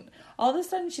doesn't, all of a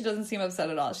sudden, she doesn't seem upset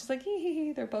at all. She's like,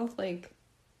 hee. They're both like,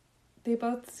 they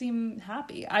both seem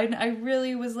happy. I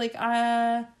really was like,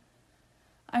 I'm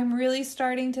really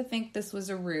starting to think this was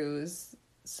a ruse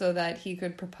so that he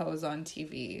could propose on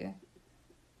TV.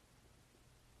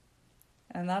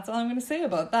 And that's all I'm going to say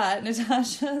about that.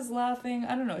 Natasha is laughing.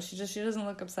 I don't know. She doesn't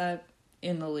look upset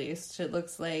in the least. It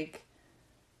looks like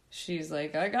she's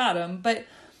like, I got him. But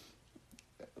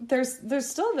there's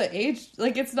still the age.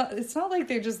 Like, it's not like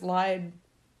they just lied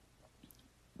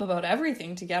about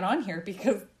everything to get on here,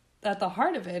 because at the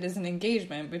heart of it is an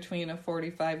engagement between a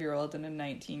 45-year-old and a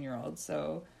 19-year-old.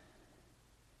 So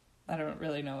I don't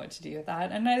really know what to do with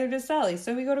that. And neither does Sally.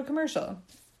 So we go to commercial.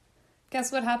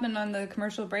 Guess what happened on the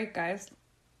commercial break, guys?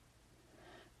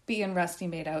 Bea and Rusty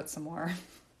made out some more.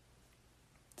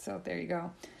 So there you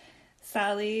go.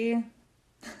 Sally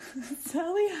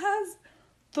has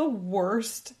the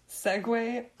worst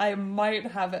segue I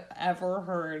might have ever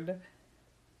heard.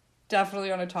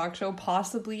 Definitely on a talk show,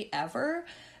 possibly ever.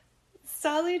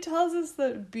 Sally tells us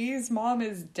that Bea's mom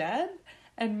is dead,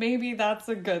 and maybe that's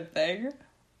a good thing.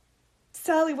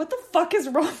 Sally, what the fuck is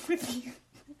wrong with you?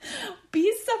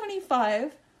 Bea's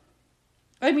 75.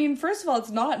 I mean, first of all, it's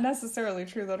not necessarily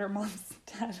true that her mom's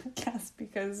dead, I guess,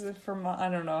 because I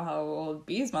don't know how old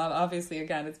Bea's mom, obviously,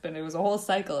 again, it was a whole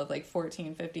cycle of like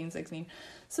 14, 15, 16.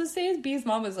 So say Bea's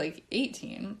mom was like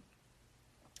 18.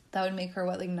 That would make her,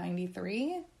 what, like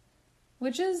 93?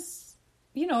 Which is,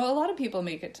 you know, a lot of people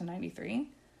make it to 93.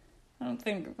 I don't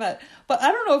think that, but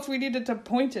I don't know if we needed to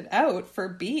point it out for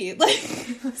Bea. Like,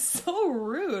 it was so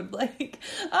rude. Like,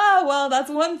 well, that's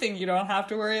one thing you don't have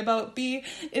to worry about, Bea,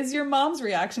 is your mom's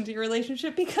reaction to your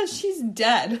relationship because she's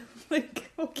dead.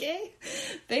 Like, okay,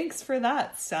 thanks for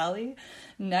that, Sally.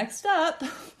 Next up,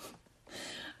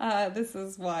 this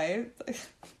is why,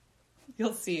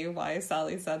 you'll see why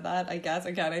Sally said that, I guess.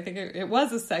 Again, I think it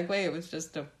was a segue. It was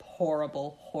just a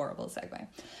horrible, horrible segue.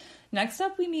 Next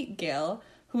up, we meet Gail,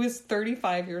 who is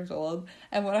 35 years old.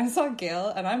 And when I saw Gail,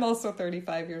 and I'm also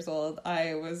 35 years old,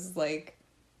 I was like,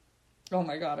 oh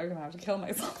my God, I'm going to have to kill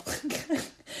myself.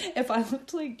 If I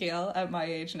looked like Gail at my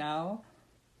age now,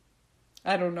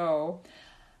 I don't know.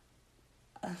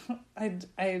 I'd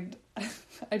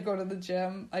go to the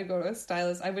gym. I'd go to a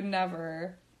stylist. I would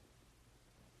never,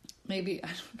 maybe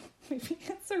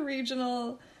it's a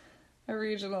regional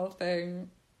thing.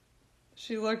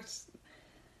 She looked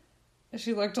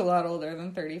a lot older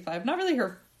than 35. Not really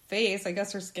her face. I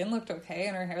guess her skin looked okay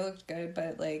and her hair looked good,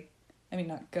 but like, I mean,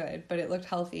 not good, but it looked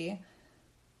healthy.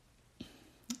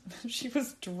 She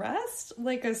was dressed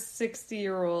like a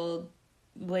 60-year-old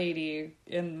lady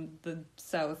in the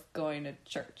South going to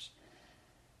church.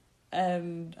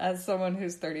 And as someone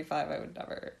who's 35, I would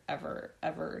never, ever,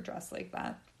 ever dress like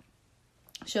that.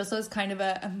 She also has kind of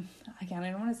a, again,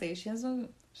 I don't want to say, she's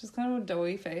kind of a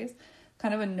doughy face,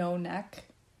 kind of a no neck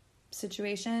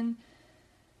situation.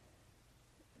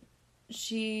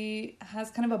 She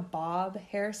has kind of a bob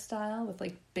hairstyle with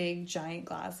like big giant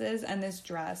glasses, and this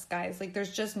dress, guys, like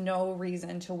there's just no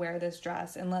reason to wear this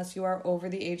dress unless you are over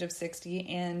the age of 60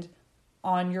 and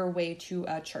on your way to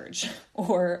a church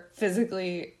or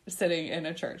physically sitting in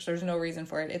a church. There's no reason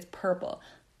for it. It's purple,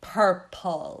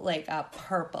 like a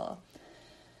purple.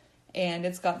 And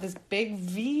it's got this big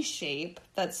V shape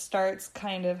that starts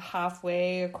kind of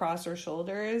halfway across her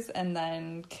shoulders and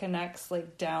then connects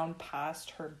like down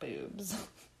past her boobs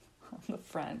on the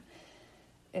front.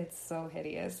 It's so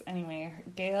hideous. Anyway,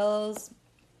 Gail's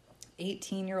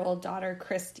 18-year-old daughter,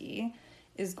 Christy,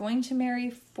 is going to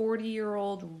marry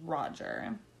 40-year-old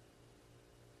Roger.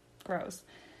 Gross.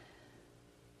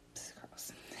 It's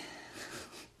gross.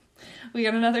 We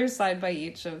got another side by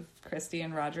each of Christy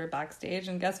and Roger backstage,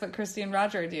 and guess what Christy and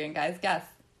Roger are doing, guys? Guess.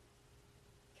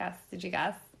 Did you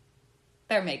guess?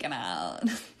 They're making out.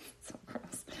 So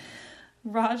gross.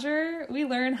 Roger, we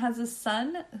learn, has a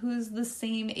son who's the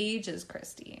same age as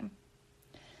Christy.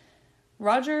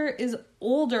 Roger is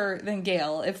older than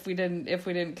Gail if we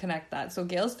didn't connect that. So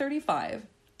Gail's 35,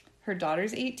 her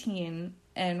daughter's 18,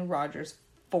 and Roger's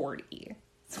 40.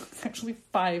 So it's actually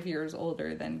 5 years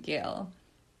older than Gail.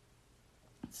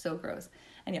 So gross.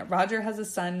 And yeah, Roger has a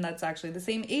son that's actually the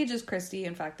same age as Christy.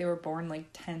 In fact, they were born like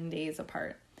 10 days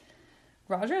apart.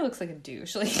 Roger looks like a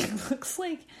douche. Like, he looks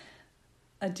like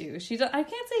a douche. I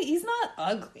can't say he's not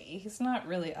ugly. He's not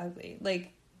really ugly.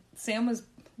 Like, Sam was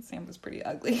pretty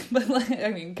ugly, but like, I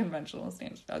mean, conventional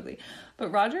standards ugly.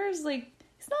 But Roger is like,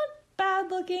 he's not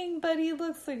bad looking, but he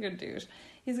looks like a douche.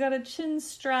 He's got a chin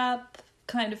strap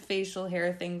kind of facial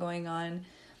hair thing going on.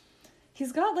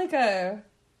 He's got like I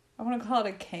want to call it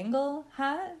a Kangol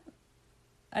hat.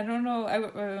 I don't know.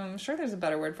 I'm sure there's a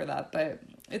better word for that, but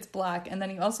it's black. And then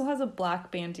he also has a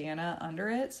black bandana under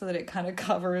it so that it kind of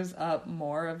covers up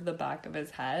more of the back of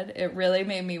his head. It really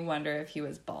made me wonder if he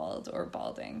was bald or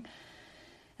balding.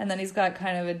 And then he's got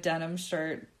kind of a denim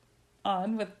shirt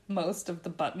on with most of the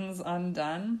buttons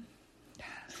undone.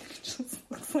 It just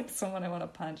looks like someone I want to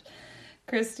punch.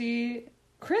 Christy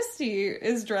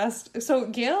is dressed... So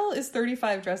Gail is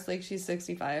 35, dressed like she's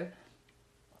 65.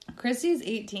 Christy's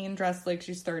 18, dressed like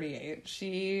she's 38.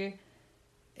 She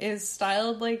is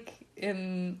styled like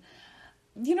in...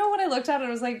 You know, when I looked at it, I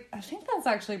was like, I think that's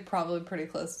actually probably pretty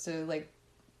close to like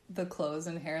the clothes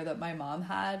and hair that my mom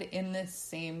had in this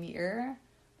same year.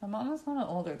 My mom was not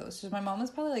older though. My mom was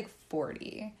probably like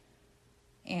 40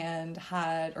 and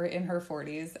in her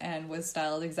 40s and was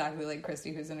styled exactly like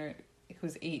Christy,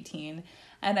 who's 18.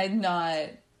 And I not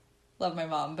love my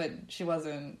mom, but she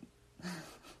wasn't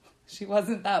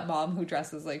that mom who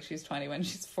dresses like she's 20 when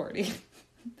she's 40.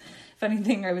 If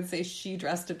anything, I would say she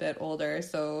dressed a bit older.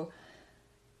 So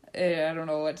I don't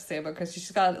know what to say about Christy.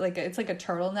 She's got it's like a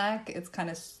turtleneck. It's kind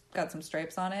of got some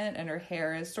stripes on it, and her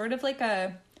hair is sort of like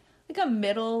a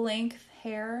middle length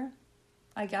hair,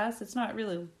 I guess. It's not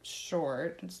really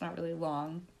short. It's not really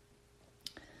long.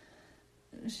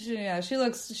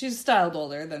 She's styled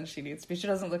older than she needs to be. She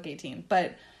doesn't look 18,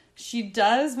 but she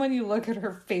does when you look at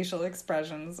her facial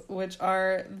expressions, which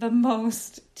are the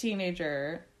most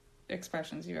teenager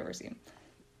expressions you've ever seen.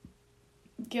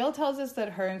 Gail tells us that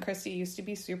her and Christy used to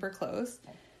be super close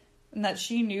and that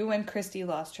she knew when Christy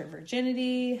lost her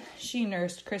virginity. She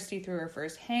nursed Christy through her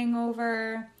first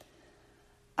hangover.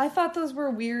 I thought those were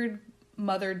weird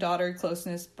mother-daughter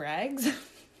closeness brags. I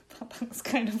thought that was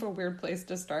kind of a weird place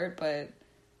to start, but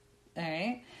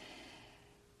alright.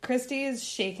 Christy is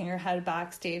shaking her head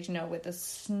backstage with a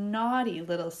snotty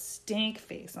little stink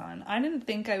face on. I didn't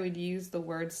think I would use the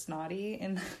word snotty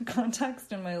in that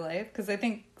context in my life, because I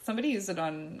think somebody used it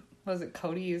on,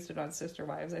 Cody used it on Sister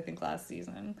Wives, I think last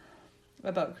season,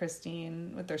 about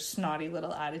Christine with their snotty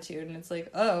little attitude, and it's like,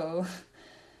 oh,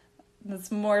 that's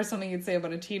more something you'd say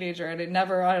about a teenager, and it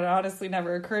honestly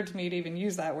never occurred to me to even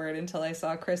use that word until I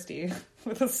saw Christy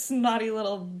with a snotty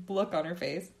little look on her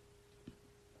face.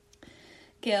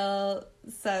 Gail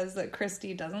says that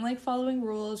Christy doesn't like following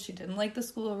rules. She didn't like the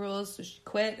school rules, so she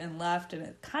quit and left.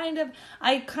 And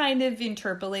I kind of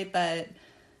interpolate that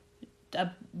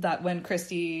when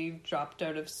Christy dropped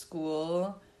out of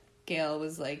school, Gail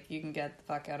was like, you can get the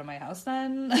fuck out of my house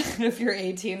then, if you're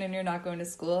 18 and you're not going to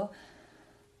school.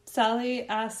 Sally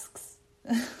asks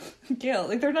Gail,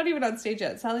 they're not even on stage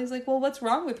yet. Sally's like, well, what's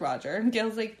wrong with Roger? And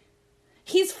Gail's like,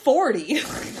 he's 40. What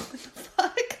the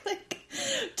fuck?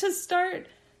 To start,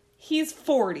 he's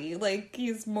 40.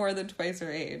 He's more than twice her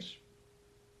age.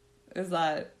 Is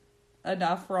that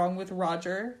enough wrong with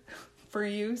Roger for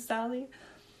you, Sally?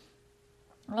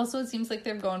 Also, it seems like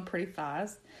they're going pretty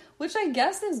fast, which I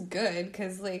guess is good,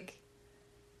 because,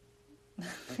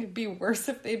 it'd be worse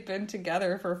if they'd been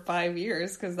together for 5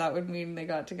 years, because that would mean they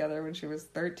got together when she was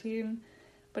 13.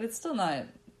 But it's still not,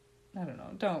 I don't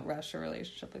know, don't rush a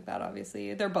relationship like that,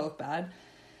 obviously. They're both bad.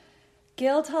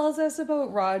 Gail tells us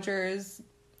about Roger's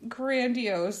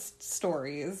grandiose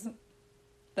stories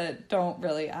that don't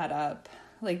really add up.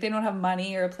 like, they don't have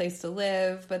money or a place to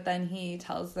live, but then he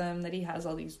tells them that he has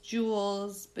all these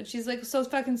jewels. But she's like, so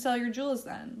fucking sell your jewels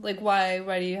then. Like, why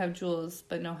do you have jewels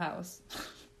but no house?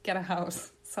 Get a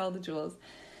house. Sell the jewels.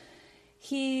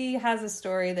 He has a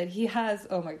story that he has,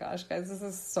 oh my gosh, guys, this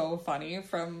is so funny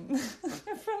from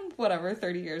whatever,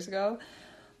 30 years ago.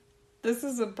 This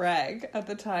is a brag at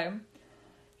the time.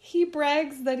 He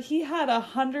brags that he had a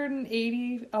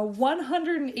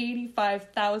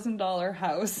 $185,000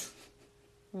 house.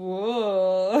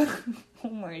 Whoa. Oh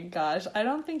my gosh. I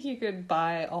don't think you could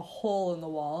buy a hole in the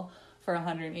wall for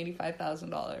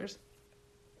 $185,000.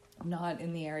 Not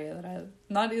in the area that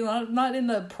not in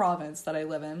the province that I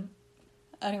live in.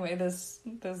 Anyway, this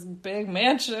big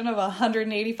mansion of a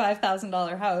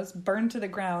 $185,000 house burned to the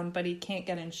ground, but he can't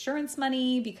get insurance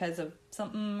money because of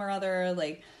something or other.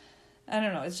 Like, I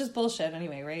don't know. It's just bullshit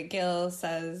anyway, right? Gail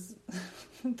says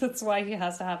that's why he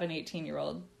has to have an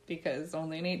 18-year-old, because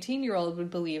only an 18-year-old would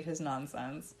believe his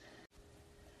nonsense.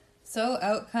 So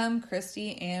out come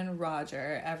Christy and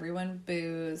Roger. Everyone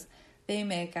boos. They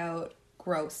make out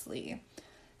grossly.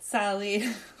 Sally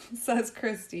says,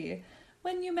 Christy,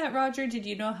 when you met Roger, did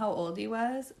you know how old he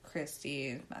was?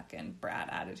 Christy, fucking brat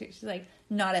attitude. She's like,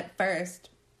 not at first.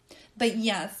 But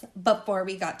yes, before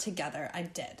we got together, I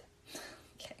did.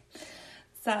 Okay.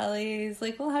 Sally's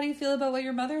like, well, how do you feel about what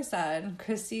your mother said? And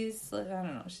Christy's like, I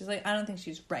don't know. She's like, I don't think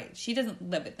she's right. She doesn't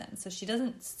live with him, so she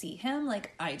doesn't see him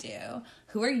like I do.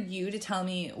 Who are you to tell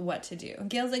me what to do? And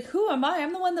Gail's like, who am I?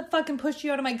 I'm the one that fucking pushed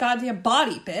you out of my goddamn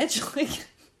body, bitch. Like,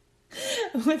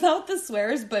 without the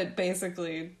swears, but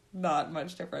basically not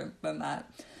much different than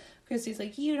that. Christy's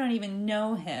like, you don't even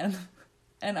know him.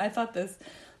 And I thought this,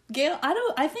 Gail,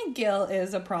 I think Gail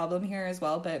is a problem here as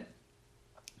well, but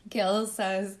Gail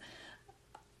says,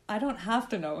 I don't have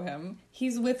to know him.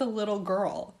 He's with a little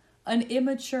girl, an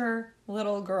immature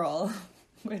little girl,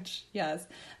 which, yes,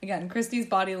 again, Christy's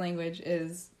body language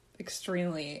is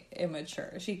extremely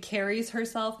immature. She carries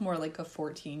herself more like a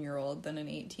 14-year-old than an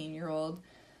 18-year-old,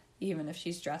 even if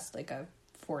she's dressed like a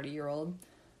 40-year-old.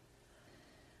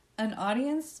 An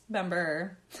audience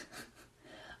member,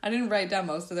 I didn't write down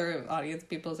most of their audience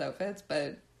people's outfits,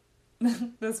 but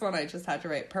this one I just had to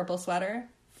write. Purple sweater,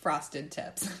 frosted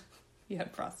tips. He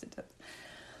had frosted tips.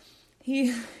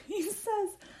 He says,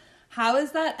 how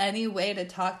is that any way to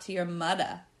talk to your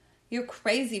mother? You're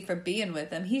crazy for being with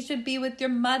him. He should be with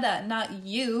your mother, not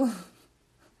you.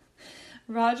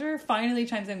 Roger finally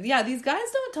chimes in. Yeah, these guys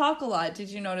don't talk a lot. Did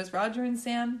you notice? Roger and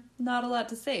Sam, not a lot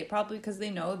to say. Probably because they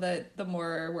know that the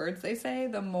more words they say,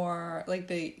 the more, like,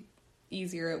 the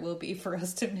easier it will be for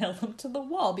us to nail them to the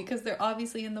wall, because they're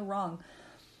obviously in the wrong.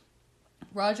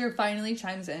 Roger finally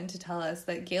chimes in to tell us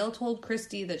that Gail told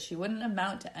Christy that she wouldn't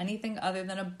amount to anything other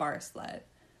than a bar slut.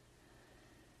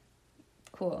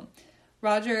 Cool.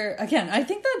 Roger, again, I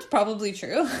think that's probably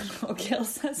true. Gail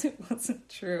says it wasn't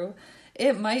true.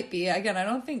 It might be. Again, I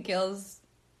don't think Gail's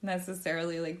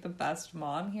necessarily, like, the best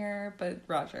mom here, but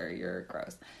Roger, you're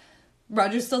gross.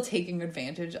 Roger's still taking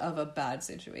advantage of a bad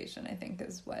situation, I think,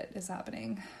 is what is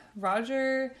happening.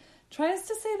 Roger tries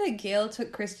to say that Gail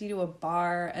took Christy to a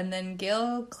bar, and then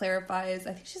Gail clarifies,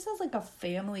 I think she says, like, a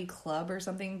family club or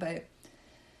something, but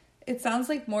it sounds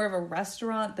like more of a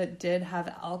restaurant that did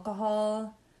have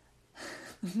alcohol.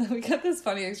 Then we get this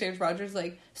funny exchange. Roger's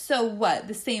like, so what?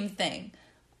 The same thing.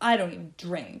 I don't even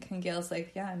drink. And Gail's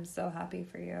like, yeah, I'm so happy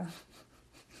for you.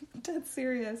 Dead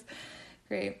serious.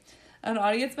 Great. An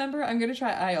audience member, I'm going to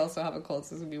try, I also have a cold,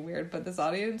 so this is going to be weird, but this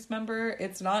audience member,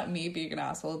 it's not me being an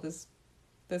asshole. This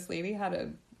lady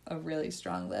had a really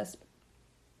strong lisp.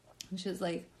 And she was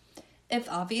like, it's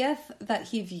obvious that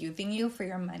he's using you for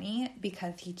your money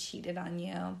because he cheated on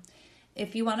you.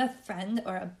 If you want a friend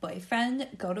or a boyfriend,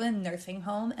 go to a nursing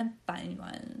home and find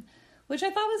one. Which I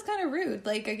thought was kind of rude.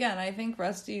 Like, again, I think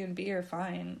Rusty and B are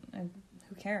fine. And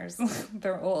who cares?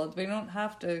 They're old. We don't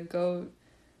have to go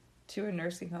to a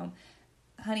nursing home.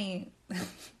 Honey,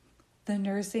 the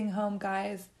nursing home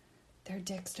guys, their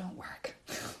dicks don't work.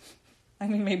 I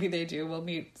mean, maybe they do. We'll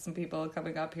meet some people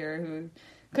coming up here who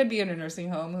could be in a nursing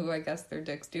home who I guess their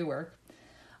dicks do work.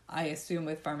 I assume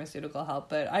with pharmaceutical help,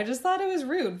 but I just thought it was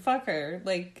rude. Fuck her.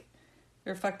 Like,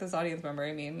 or fuck this audience member.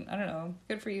 I mean, I don't know.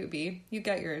 Good for you, B. You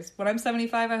get yours. When I'm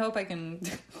 75, I hope I can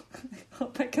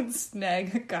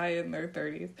snag a guy in their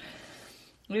 30s.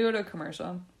 We go to a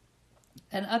commercial.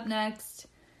 And up next,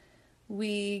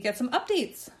 we get some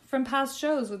updates from past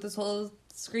shows with this whole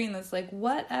screen that's like,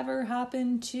 whatever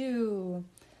happened to...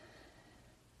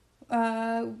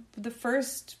 the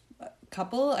first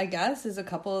couple, I guess, is a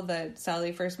couple that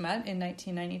Sally first met in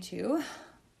 1992.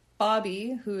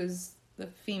 Bobby, who is the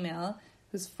female,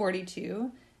 who's 42,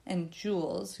 and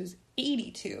Jules, who's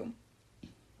 82.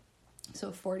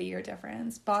 So 40-year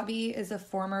difference. Bobby is a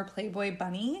former Playboy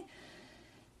bunny.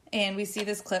 And we see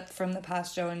this clip from the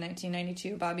past show in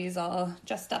 1992. Bobby's all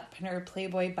dressed up in her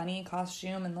Playboy bunny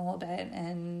costume and the whole bit.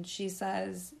 And she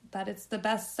says that it's the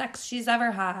best sex she's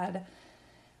ever had.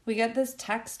 We get this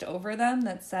text over them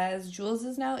that says Jules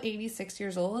is now 86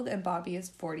 years old and Bobby is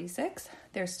 46.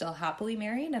 They're still happily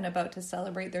married and about to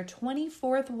celebrate their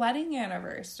 24th wedding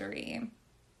anniversary.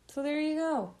 So there you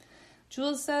go.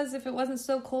 Jules says if it wasn't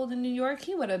so cold in New York,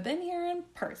 he would have been here in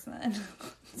person.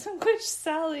 To which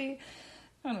Sally,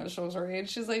 I don't know, shows her age.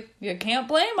 She's like, you can't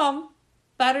blame them.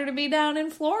 Better to be down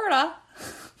in Florida.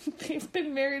 They've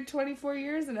been married 24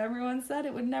 years and everyone said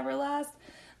it would never last.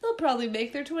 They'll probably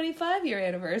make their 25-year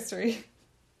anniversary.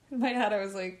 In my head, I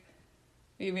was like,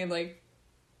 you mean like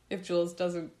if Jules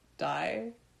doesn't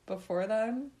die before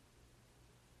then?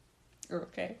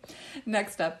 Okay.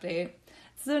 Next update.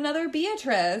 So another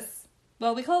Beatrice.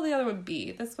 Well, we call the other one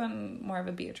B. This one more of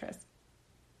a Beatrice.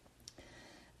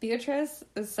 Beatrice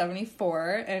is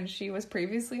 74, and she was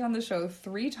previously on the show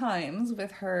 3 times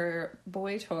with her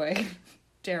boy toy,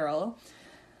 Daryl.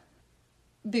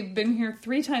 They've been here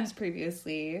 3 times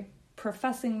previously,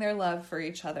 professing their love for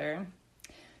each other.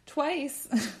 Twice,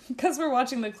 because we're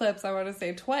watching the clips, I want to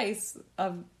say twice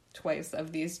of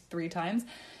these 3 times,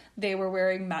 they were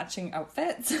wearing matching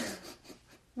outfits.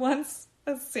 Once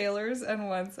as sailors and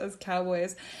once as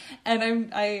cowboys.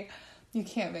 And you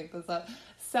can't make this up.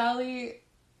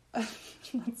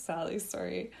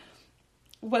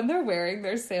 When they're wearing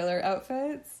their sailor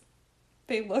outfits,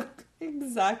 they look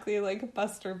exactly like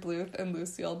Buster Bluth and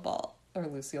Lucille Ball.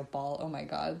 Oh my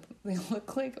god. They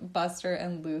look like Buster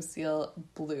and Lucille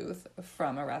Bluth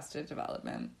from Arrested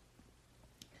Development.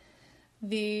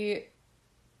 The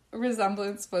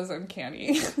resemblance was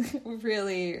uncanny. It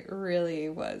really, really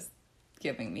was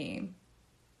giving me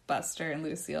Buster and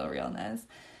Lucille realness.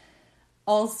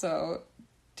 Also,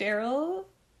 Daryl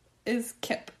is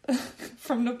Kip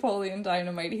from Napoleon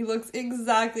Dynamite. He looks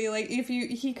exactly like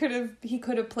he could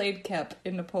have played Kip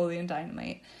in Napoleon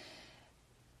Dynamite.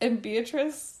 And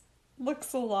Beatrice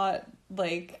looks a lot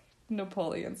like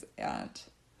Napoleon's aunt.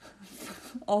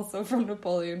 Also from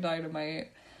Napoleon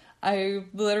Dynamite. I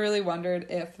literally wondered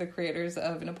if the creators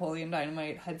of Napoleon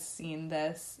Dynamite had seen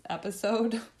this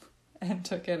episode and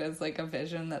took it as like a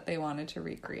vision that they wanted to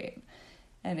recreate.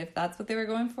 And if that's what they were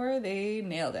going for, they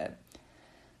nailed it.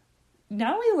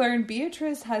 Now we learn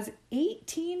Beatrice has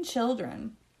 18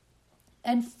 children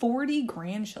and 40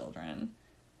 grandchildren,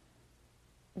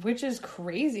 which is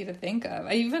crazy to think of.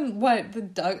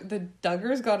 The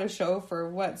Duggars got a show for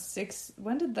what, 6?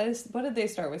 What did they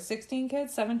start with? 16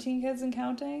 kids, 17 kids and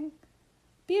counting?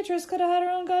 Beatrice could have had her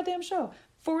own goddamn show.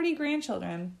 40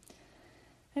 grandchildren.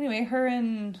 Anyway, her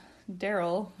and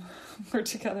Daryl were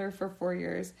together for 4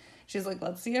 years. She's like,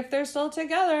 let's see if they're still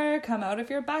together. Come out if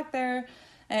you're back there.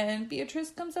 And Beatrice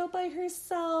comes out by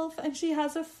herself, and she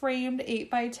has a framed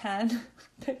 8x10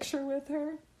 picture with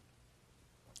her.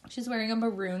 She's wearing a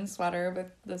maroon sweater with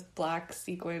this black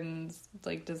sequins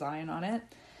like design on it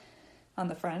on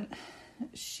the front.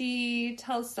 She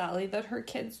tells Sally that her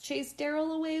kids chased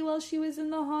Daryl away while she was in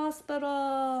the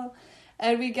hospital.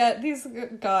 And we get these,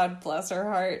 God bless her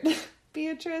heart,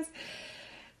 Beatrice.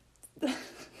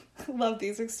 Love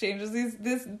these exchanges.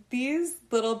 These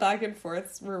little back and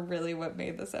forths were really what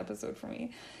made this episode for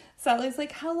me. Sally's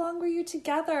like, how long were you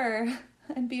together?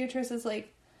 And Beatrice is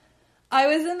like, I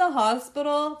was in the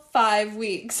hospital 5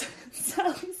 weeks.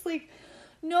 Sally's like,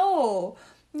 no,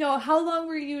 how long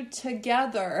were you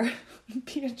together?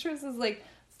 Beatrice is like,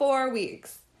 4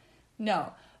 weeks.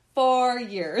 No, 4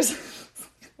 years.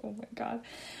 Oh my god.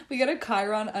 We get a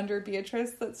chyron under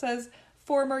Beatrice that says,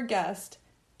 former guest,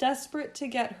 desperate to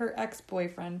get her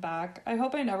ex-boyfriend back. I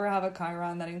hope I never have a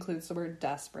chyron that includes the word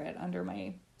desperate under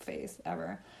my face,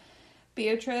 ever.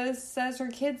 Beatrice says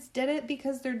her kids did it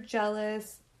because they're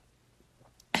jealous.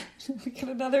 We get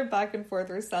another back and forth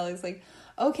where Sally's like,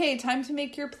 okay, time to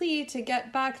make your plea to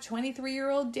get back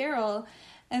 23-year-old Daryl.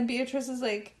 And Beatrice is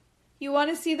like, you want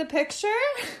to see the picture?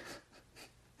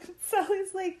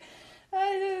 Sally's like,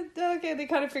 okay, they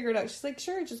kind of figured it out. She's like,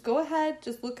 sure, just go ahead.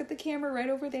 Just look at the camera right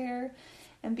over there.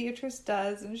 And Beatrice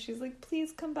does. And she's like,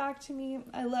 please come back to me.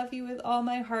 I love you with all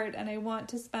my heart and I want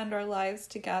to spend our lives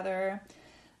together.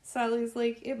 Sally's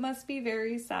like, it must be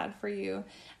very sad for you.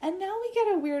 And now we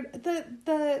get a weird,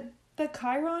 the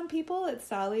chyron people at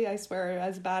Sally, I swear, are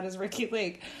as bad as Ricky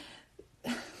Lake.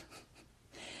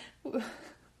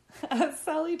 As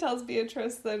Sally tells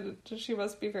Beatrice that she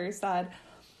must be very sad,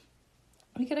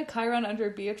 we get a chyron under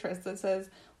Beatrice that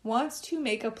says, wants to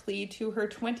make a plea to her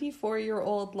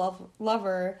 24-year-old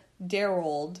lover,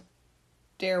 Darold,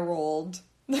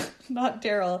 not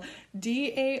Daryl,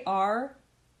 Darold,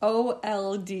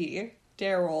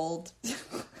 Darold.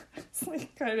 It's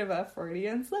like kind of a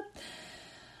Freudian slip.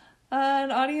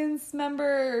 An audience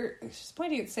member, she's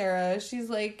pointing at Sarah, she's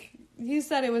like, you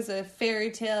said it was a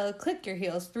fairy tale, click your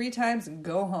heels 3 times and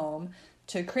go home.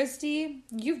 To Christy,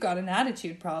 you've got an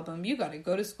attitude problem, you gotta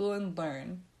go to school and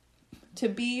learn. To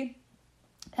B,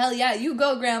 hell yeah, you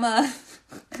go, Grandma.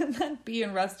 And then B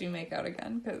and Rusty make out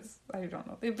again, because I don't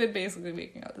know, they've been basically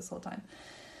making out this whole time.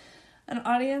 An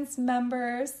audience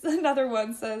member, another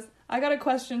one, says, I got a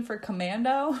question for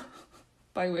Commando,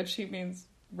 by which he means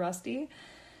Rusty.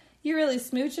 You really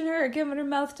smooching her or giving her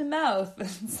mouth to mouth?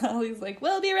 And Sally's like,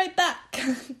 we'll be right back.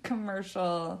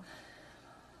 Commercial.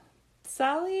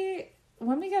 Sally,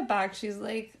 when we get back, she's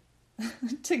like,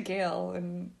 to Gail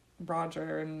and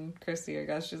Roger and Christy, I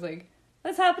guess, she's like,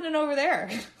 what's happening over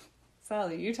there?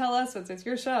 Sally, you tell us, it's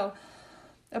your show.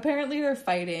 Apparently they're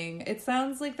fighting. It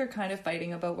sounds like they're kind of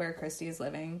fighting about where Christy is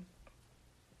living.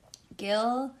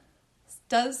 Gail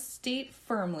does state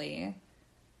firmly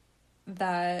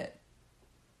that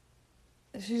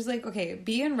she's like, okay,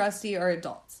 B and Rusty are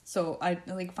adults, so I,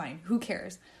 like, fine, who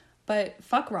cares? But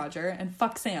fuck Roger and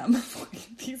fuck Sam.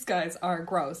 These guys are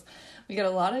gross. We get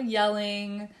a lot of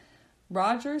yelling.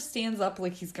 Roger stands up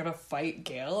like he's gonna fight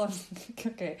Gail.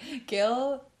 Okay,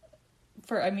 Gail,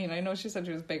 I know she said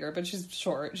she was bigger, but she's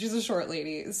short. She's a short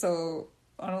lady, so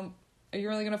are you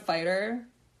really gonna fight her?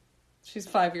 She's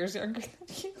 5 years younger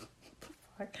than you. What the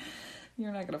fuck?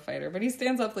 You're not gonna fight her. But he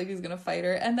stands up like he's gonna fight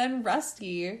her, and then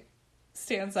Rusty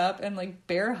stands up and like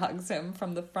bear hugs him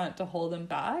from the front to hold him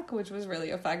back, which was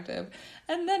really effective.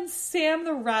 And then Sam,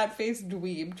 the rat-faced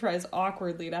dweeb, tries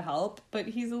awkwardly to help, but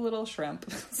he's a little shrimp,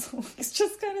 so he's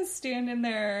just kind of standing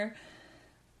there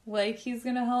like he's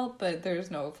gonna help, but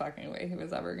there's no fucking way he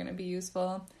was ever gonna be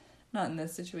useful. Not in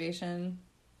this situation.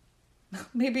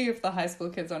 Maybe if the high school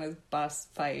kids on his bus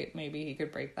fight, maybe he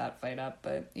could break that fight up,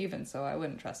 but even so, I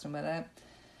wouldn't trust him with it.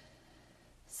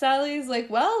 Sally's like,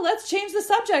 well, let's change the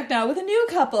subject now with a new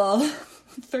couple.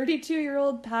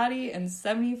 32-year-old Patty and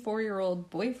 74-year-old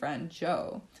boyfriend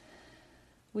Joe.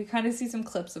 We kind of see some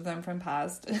clips of them from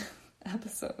past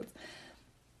episodes.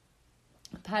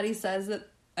 Patty says that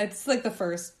it's like the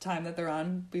first time that they're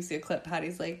on. We see a clip.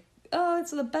 Patty's like, oh,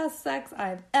 it's the best sex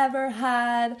I've ever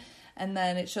had. And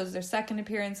then it shows their second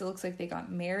appearance. It looks like they got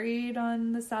married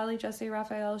on the Sally, Jessy,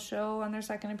 Rafael show on their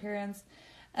second appearance.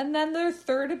 And then their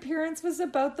third appearance was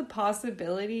about the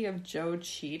possibility of Joe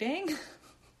cheating.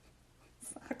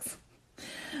 Sucks.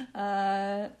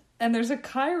 And there's a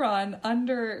chyron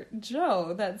under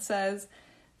Joe that says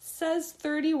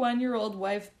 31-year-old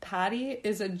wife Patty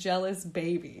is a jealous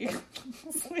baby.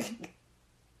 It's like,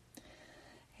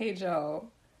 hey, Joe,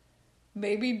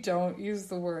 maybe don't use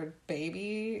the word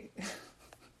baby.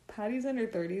 Patty's in her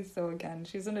 30s, so again,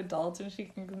 she's an adult and she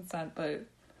can consent, but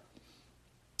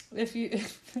if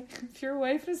your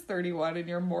wife is 31 and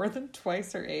you're more than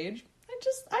twice her age,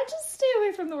 I just stay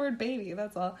away from the word baby,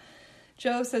 that's all.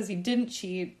 Joe says he didn't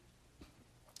cheat,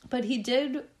 but he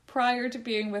did, prior to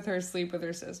being with her, sleep with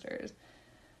her sisters.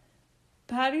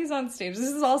 Patty's on stage.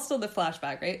 This is all still the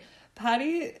flashback, right?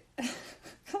 Patty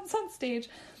comes on stage.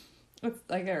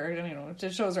 It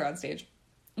just shows her on stage.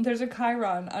 There's a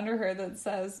chyron under her that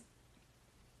says,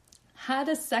 had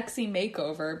a sexy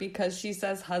makeover because she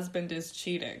says husband is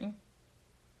cheating.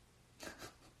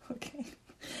 Okay.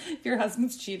 If your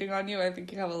husband's cheating on you, I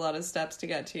think you have a lot of steps to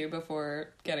get to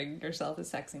before getting yourself a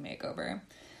sexy makeover.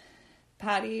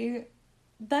 Patty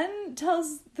then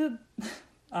tells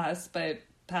us, but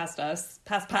past us,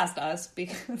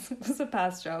 because it was a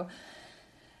past show,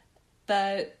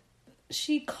 that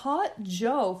she caught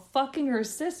Joe fucking her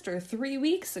sister 3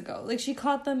 weeks ago. Like, she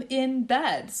caught them in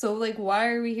bed. So, like, why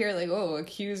are we here, like, oh,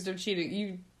 accused of cheating?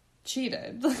 You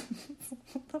cheated. What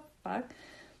the fuck?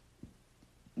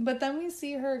 But then we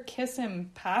see her kiss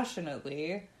him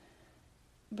passionately.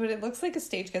 But it looks like a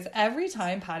stage kiss. Every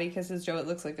time Patty kisses Joe, it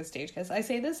looks like a stage kiss. I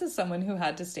say this as someone who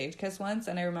had to stage kiss once,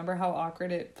 and I remember how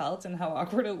awkward it felt and how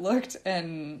awkward it looked,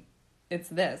 and it's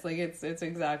this. Like, it's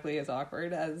exactly as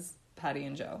awkward as Patty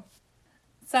and Joe.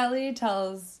 Sally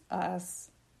tells us,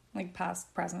 like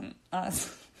past, present,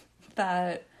 us,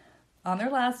 that on their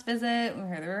last visit, we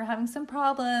heard they were having some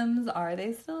problems. Are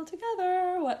they still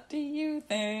together? What do you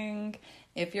think?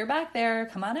 If you're back there,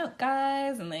 come on out,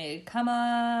 guys. And they come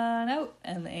on out,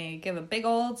 and they give a big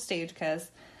old stage kiss.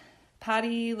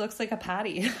 Patty looks like a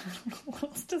Patty. I don't know what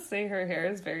else to say. Her hair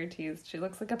is very teased. She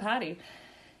looks like a Patty.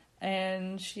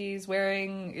 And she's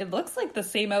wearing, it looks like the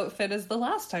same outfit as the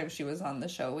last time she was on the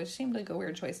show, which seemed like a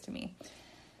weird choice to me.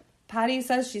 Patty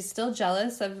says she's still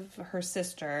jealous of her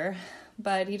sister,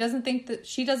 but she doesn't think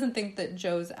that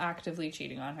Joe's actively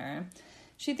cheating on her.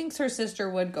 She thinks her sister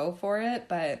would go for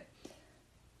it,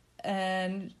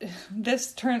 and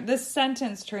this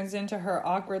sentence turns into her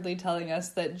awkwardly telling us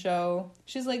that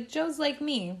she's like, Joe's like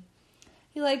me.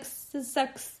 He likes his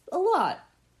sex a lot.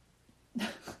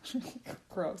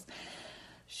 Gross.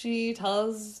 She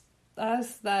tells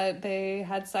us that they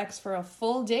had sex for a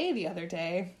full day the other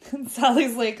day. And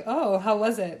Sally's like, oh, how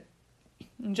was it?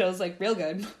 And Joe's like, real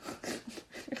good.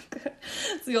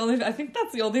 I think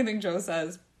that's the only thing Joe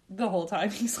says the whole time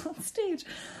he's on stage.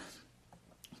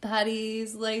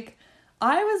 Patty's like,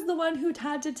 I was the one who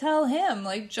had to tell him,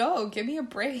 like, Joe, give me a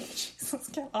break. Jesus,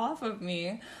 get off of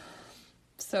me.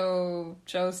 So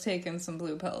Joe's taking some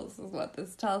blue pills is what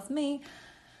this tells me.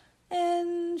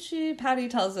 And Patty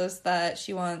tells us that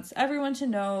she wants everyone to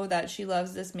know that she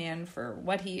loves this man for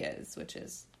what he is, which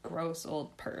is gross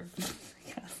old perv.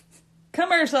 Yes.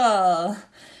 Commercial!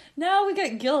 Now we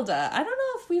get Gilda. I don't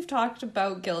know if we've talked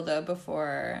about Gilda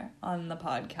before on the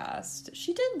podcast.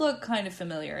 She did look kind of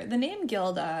familiar. The name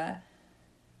Gilda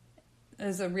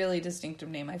is a really distinctive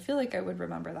name. I feel like I would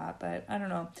remember that, but I don't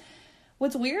know.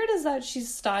 What's weird is that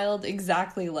she's styled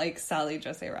exactly like Sally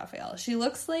Jessy Raphael. She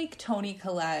looks like Toni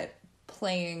Collette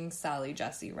playing Sally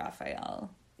Jessy Raphael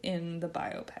in the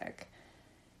biopic.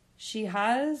 She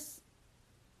has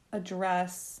a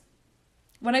dress.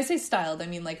 When I say styled, I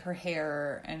mean like her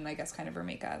hair and I guess kind of her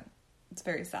makeup. It's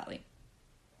very Sally.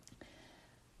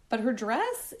 But her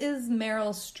dress is Meryl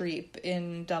Streep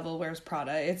in Devil Wears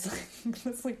Prada. It's like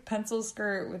this like pencil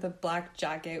skirt with a black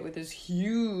jacket with this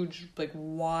huge like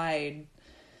wide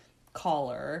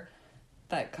collar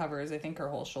that covers I think her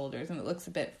whole shoulders, and it looks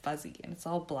a bit fuzzy and it's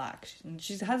all black. And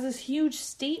she has this huge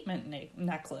statement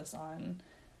necklace on.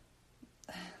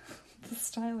 The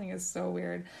styling is so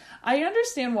weird. I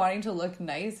understand wanting to look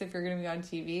nice if you're going to be on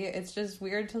TV. It's just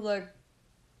weird to look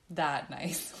that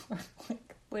nice.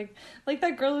 like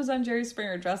that girl who's on Jerry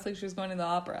Springer dressed like she was going to the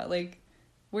opera. Like,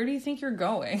 where do you think you're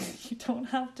going? You don't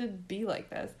have to be like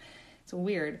this. It's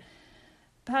weird.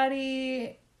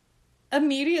 Patty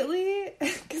immediately,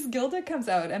 because Gilda comes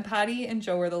out and Patty and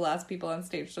Joe are the last people on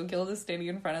stage. So Gilda's standing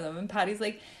in front of them and Patty's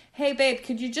like, hey babe,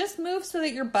 could you just move so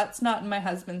that your butt's not in my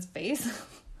husband's face?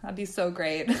 That'd be so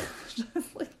great.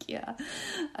 Just like, yeah.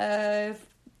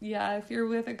 If you're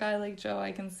with a guy like Joe,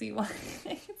 I can see why.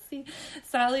 I can see.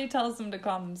 Sally tells him to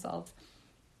calm himself.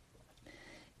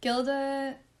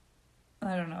 Gilda,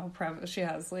 I don't know, she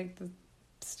has like the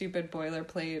stupid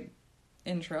boilerplate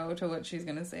intro to what she's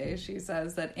going to say. She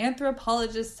says that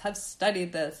anthropologists have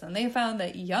studied this and they found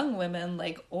that young women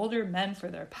like older men for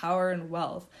their power and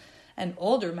wealth, and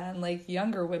older men like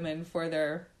younger women for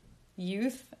their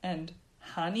youth and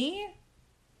honey.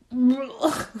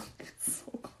 It's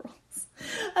so gross.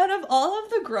 Out of all of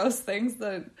the gross things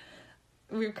that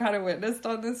we've kind of witnessed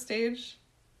on this stage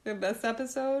in this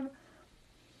episode,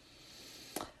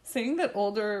 saying that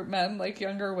older men like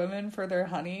younger women for their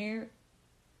honey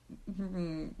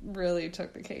really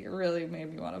took the cake. It really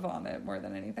made me want to vomit more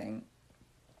than anything.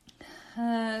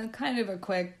 Kind of a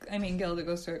quick, Gilda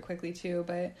goes through it quickly too,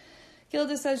 but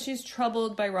Gilda says she's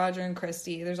troubled by Roger and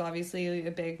Christy. There's obviously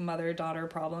a big mother-daughter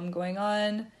problem going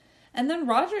on. And then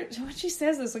Roger, when she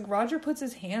says this, like, Roger puts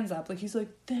his hands up, like, he's like,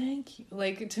 thank you,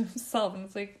 like, to himself. And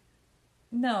it's like,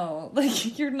 no,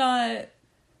 like,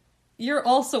 you're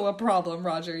also a problem,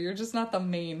 Roger. You're just not the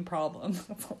main problem.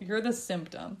 You're the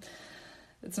symptom.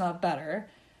 It's not better.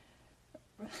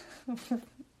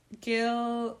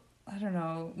 Gail, I don't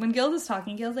know. When Gilda's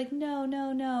talking, Gail's like, no.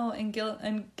 And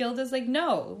Gilda's like,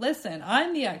 no, listen,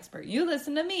 I'm the expert. You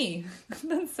listen to me.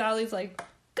 And then Sally's like,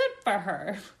 good for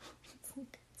her.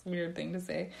 It's a weird thing to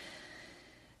say.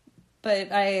 But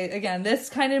this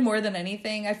kind of more than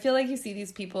anything, I feel like you see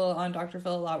these people on Dr.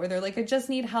 Phil a lot where they're like, I just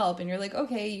need help. And you're like,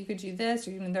 okay, you could do this.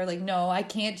 And they're like, no, I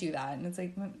can't do that. And it's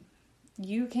like,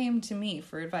 you came to me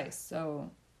for advice, so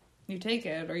you take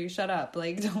it or you shut up.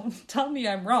 Like, don't tell me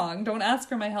I'm wrong. Don't ask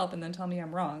for my help and then tell me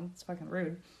I'm wrong. It's fucking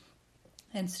rude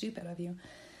and stupid of you.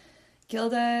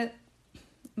 Gilda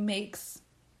makes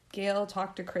Gail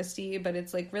talk to Christy, but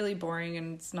it's like really boring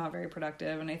and it's not very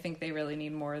productive. And I think they really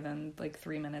need more than like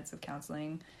 3 minutes of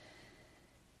counseling.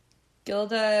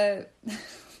 Gilda,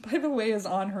 by the way, is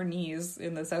on her knees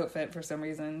in this outfit for some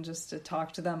reason, just to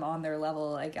talk to them on their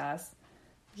level, I guess.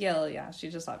 Gail, yeah, she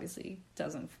just obviously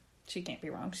she can't be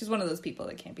wrong. She's one of those people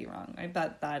that can't be wrong. I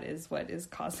bet that is what is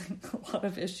causing a lot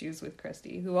of issues with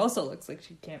Christy, who also looks like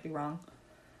she can't be wrong.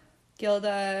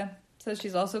 Gilda So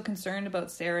she's also concerned about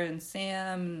Sarah and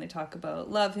Sam, and they talk about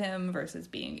love him versus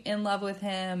being in love with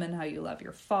him, and how you love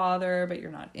your father, but you're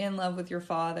not in love with your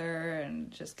father,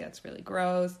 and it just gets really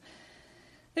gross.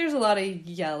 There's a lot of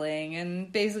yelling,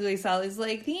 and basically Sally's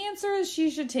like, the answer is she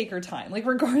should take her time. Like,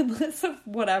 regardless of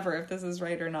whatever, if this is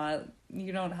right or not,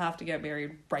 you don't have to get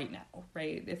married right now,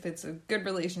 right? If it's a good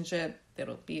relationship,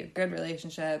 it'll be a good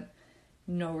relationship.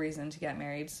 No reason to get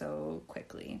married so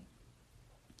quickly.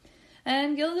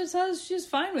 And Gilda says she's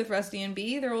fine with Rusty and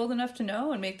Bea. They're old enough to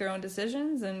know and make their own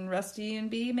decisions, and Rusty and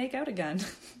Bea make out again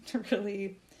to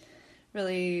really,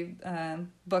 really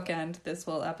bookend this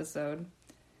whole episode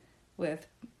with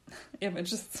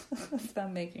images of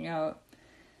them making out.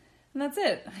 And that's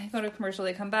it. I go to commercial,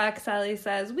 they come back. Sally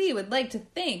says, we would like to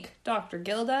thank Dr.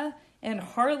 Gilda and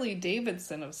Harley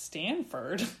Davidson of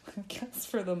Stanford, I guess,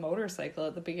 for the motorcycle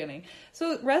at the beginning.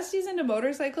 So Rusty's into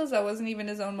motorcycles? That wasn't even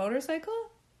his own motorcycle?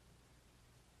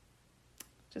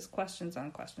 Just questions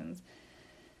on questions.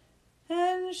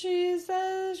 And she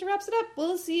says, she wraps it up.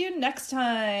 We'll see you next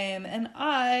time. And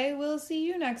I will see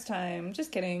you next time.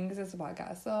 Just kidding, because it's a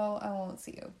podcast, so I won't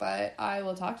see you. But I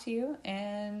will talk to you,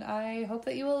 and I hope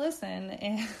that you will listen.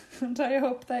 And I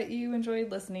hope that you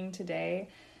enjoyed listening today.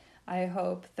 I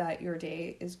hope that your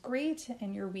day is great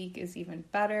and your week is even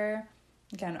better.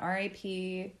 Again,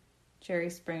 R.I.P. Jerry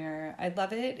Springer. I'd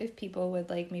love it if people would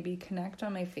maybe connect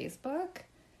on my Facebook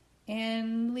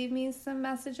and leave me some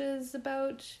messages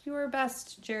about your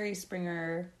best Jerry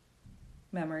Springer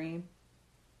memory.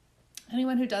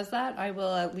 Anyone who does that, I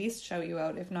will at least shout you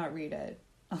out, if not read it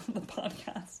on the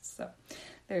podcast. So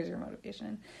there's your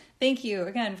motivation. Thank you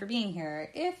again for being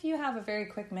here. If you have a very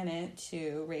quick minute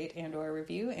to rate and or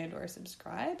review and or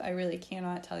subscribe, I really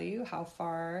cannot tell you how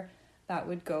far that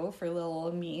would go for little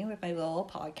old me with my little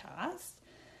podcast.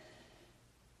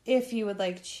 If you would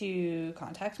like to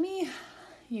contact me,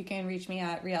 you can reach me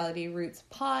at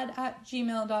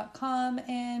realityrootspod@gmail.com,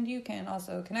 and you can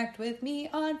also connect with me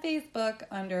on Facebook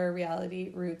under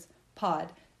Reality Roots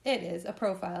Pod. It is a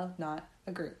profile, not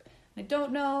a group. I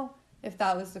don't know if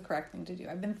that was the correct thing to do.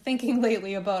 I've been thinking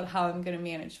lately about how I'm going to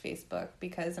manage Facebook,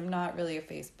 because I'm not really a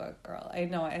Facebook girl. I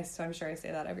know, so I'm sure I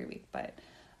say that every week, but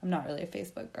I'm not really a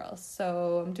Facebook girl.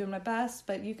 So I'm doing my best,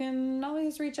 but you can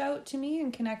always reach out to me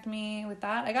and connect me with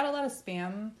that. I got a lot of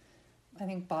spam, I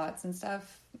think, bots and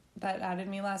stuff that added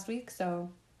me last week.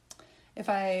 So if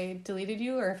I deleted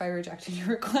you or if I rejected your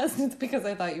request, it's because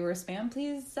I thought you were spam.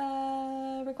 Please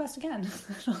request again.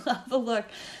 I'll have a look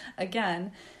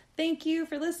again. Thank you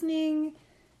for listening.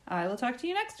 I will talk to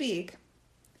you next week.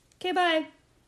 Okay, bye.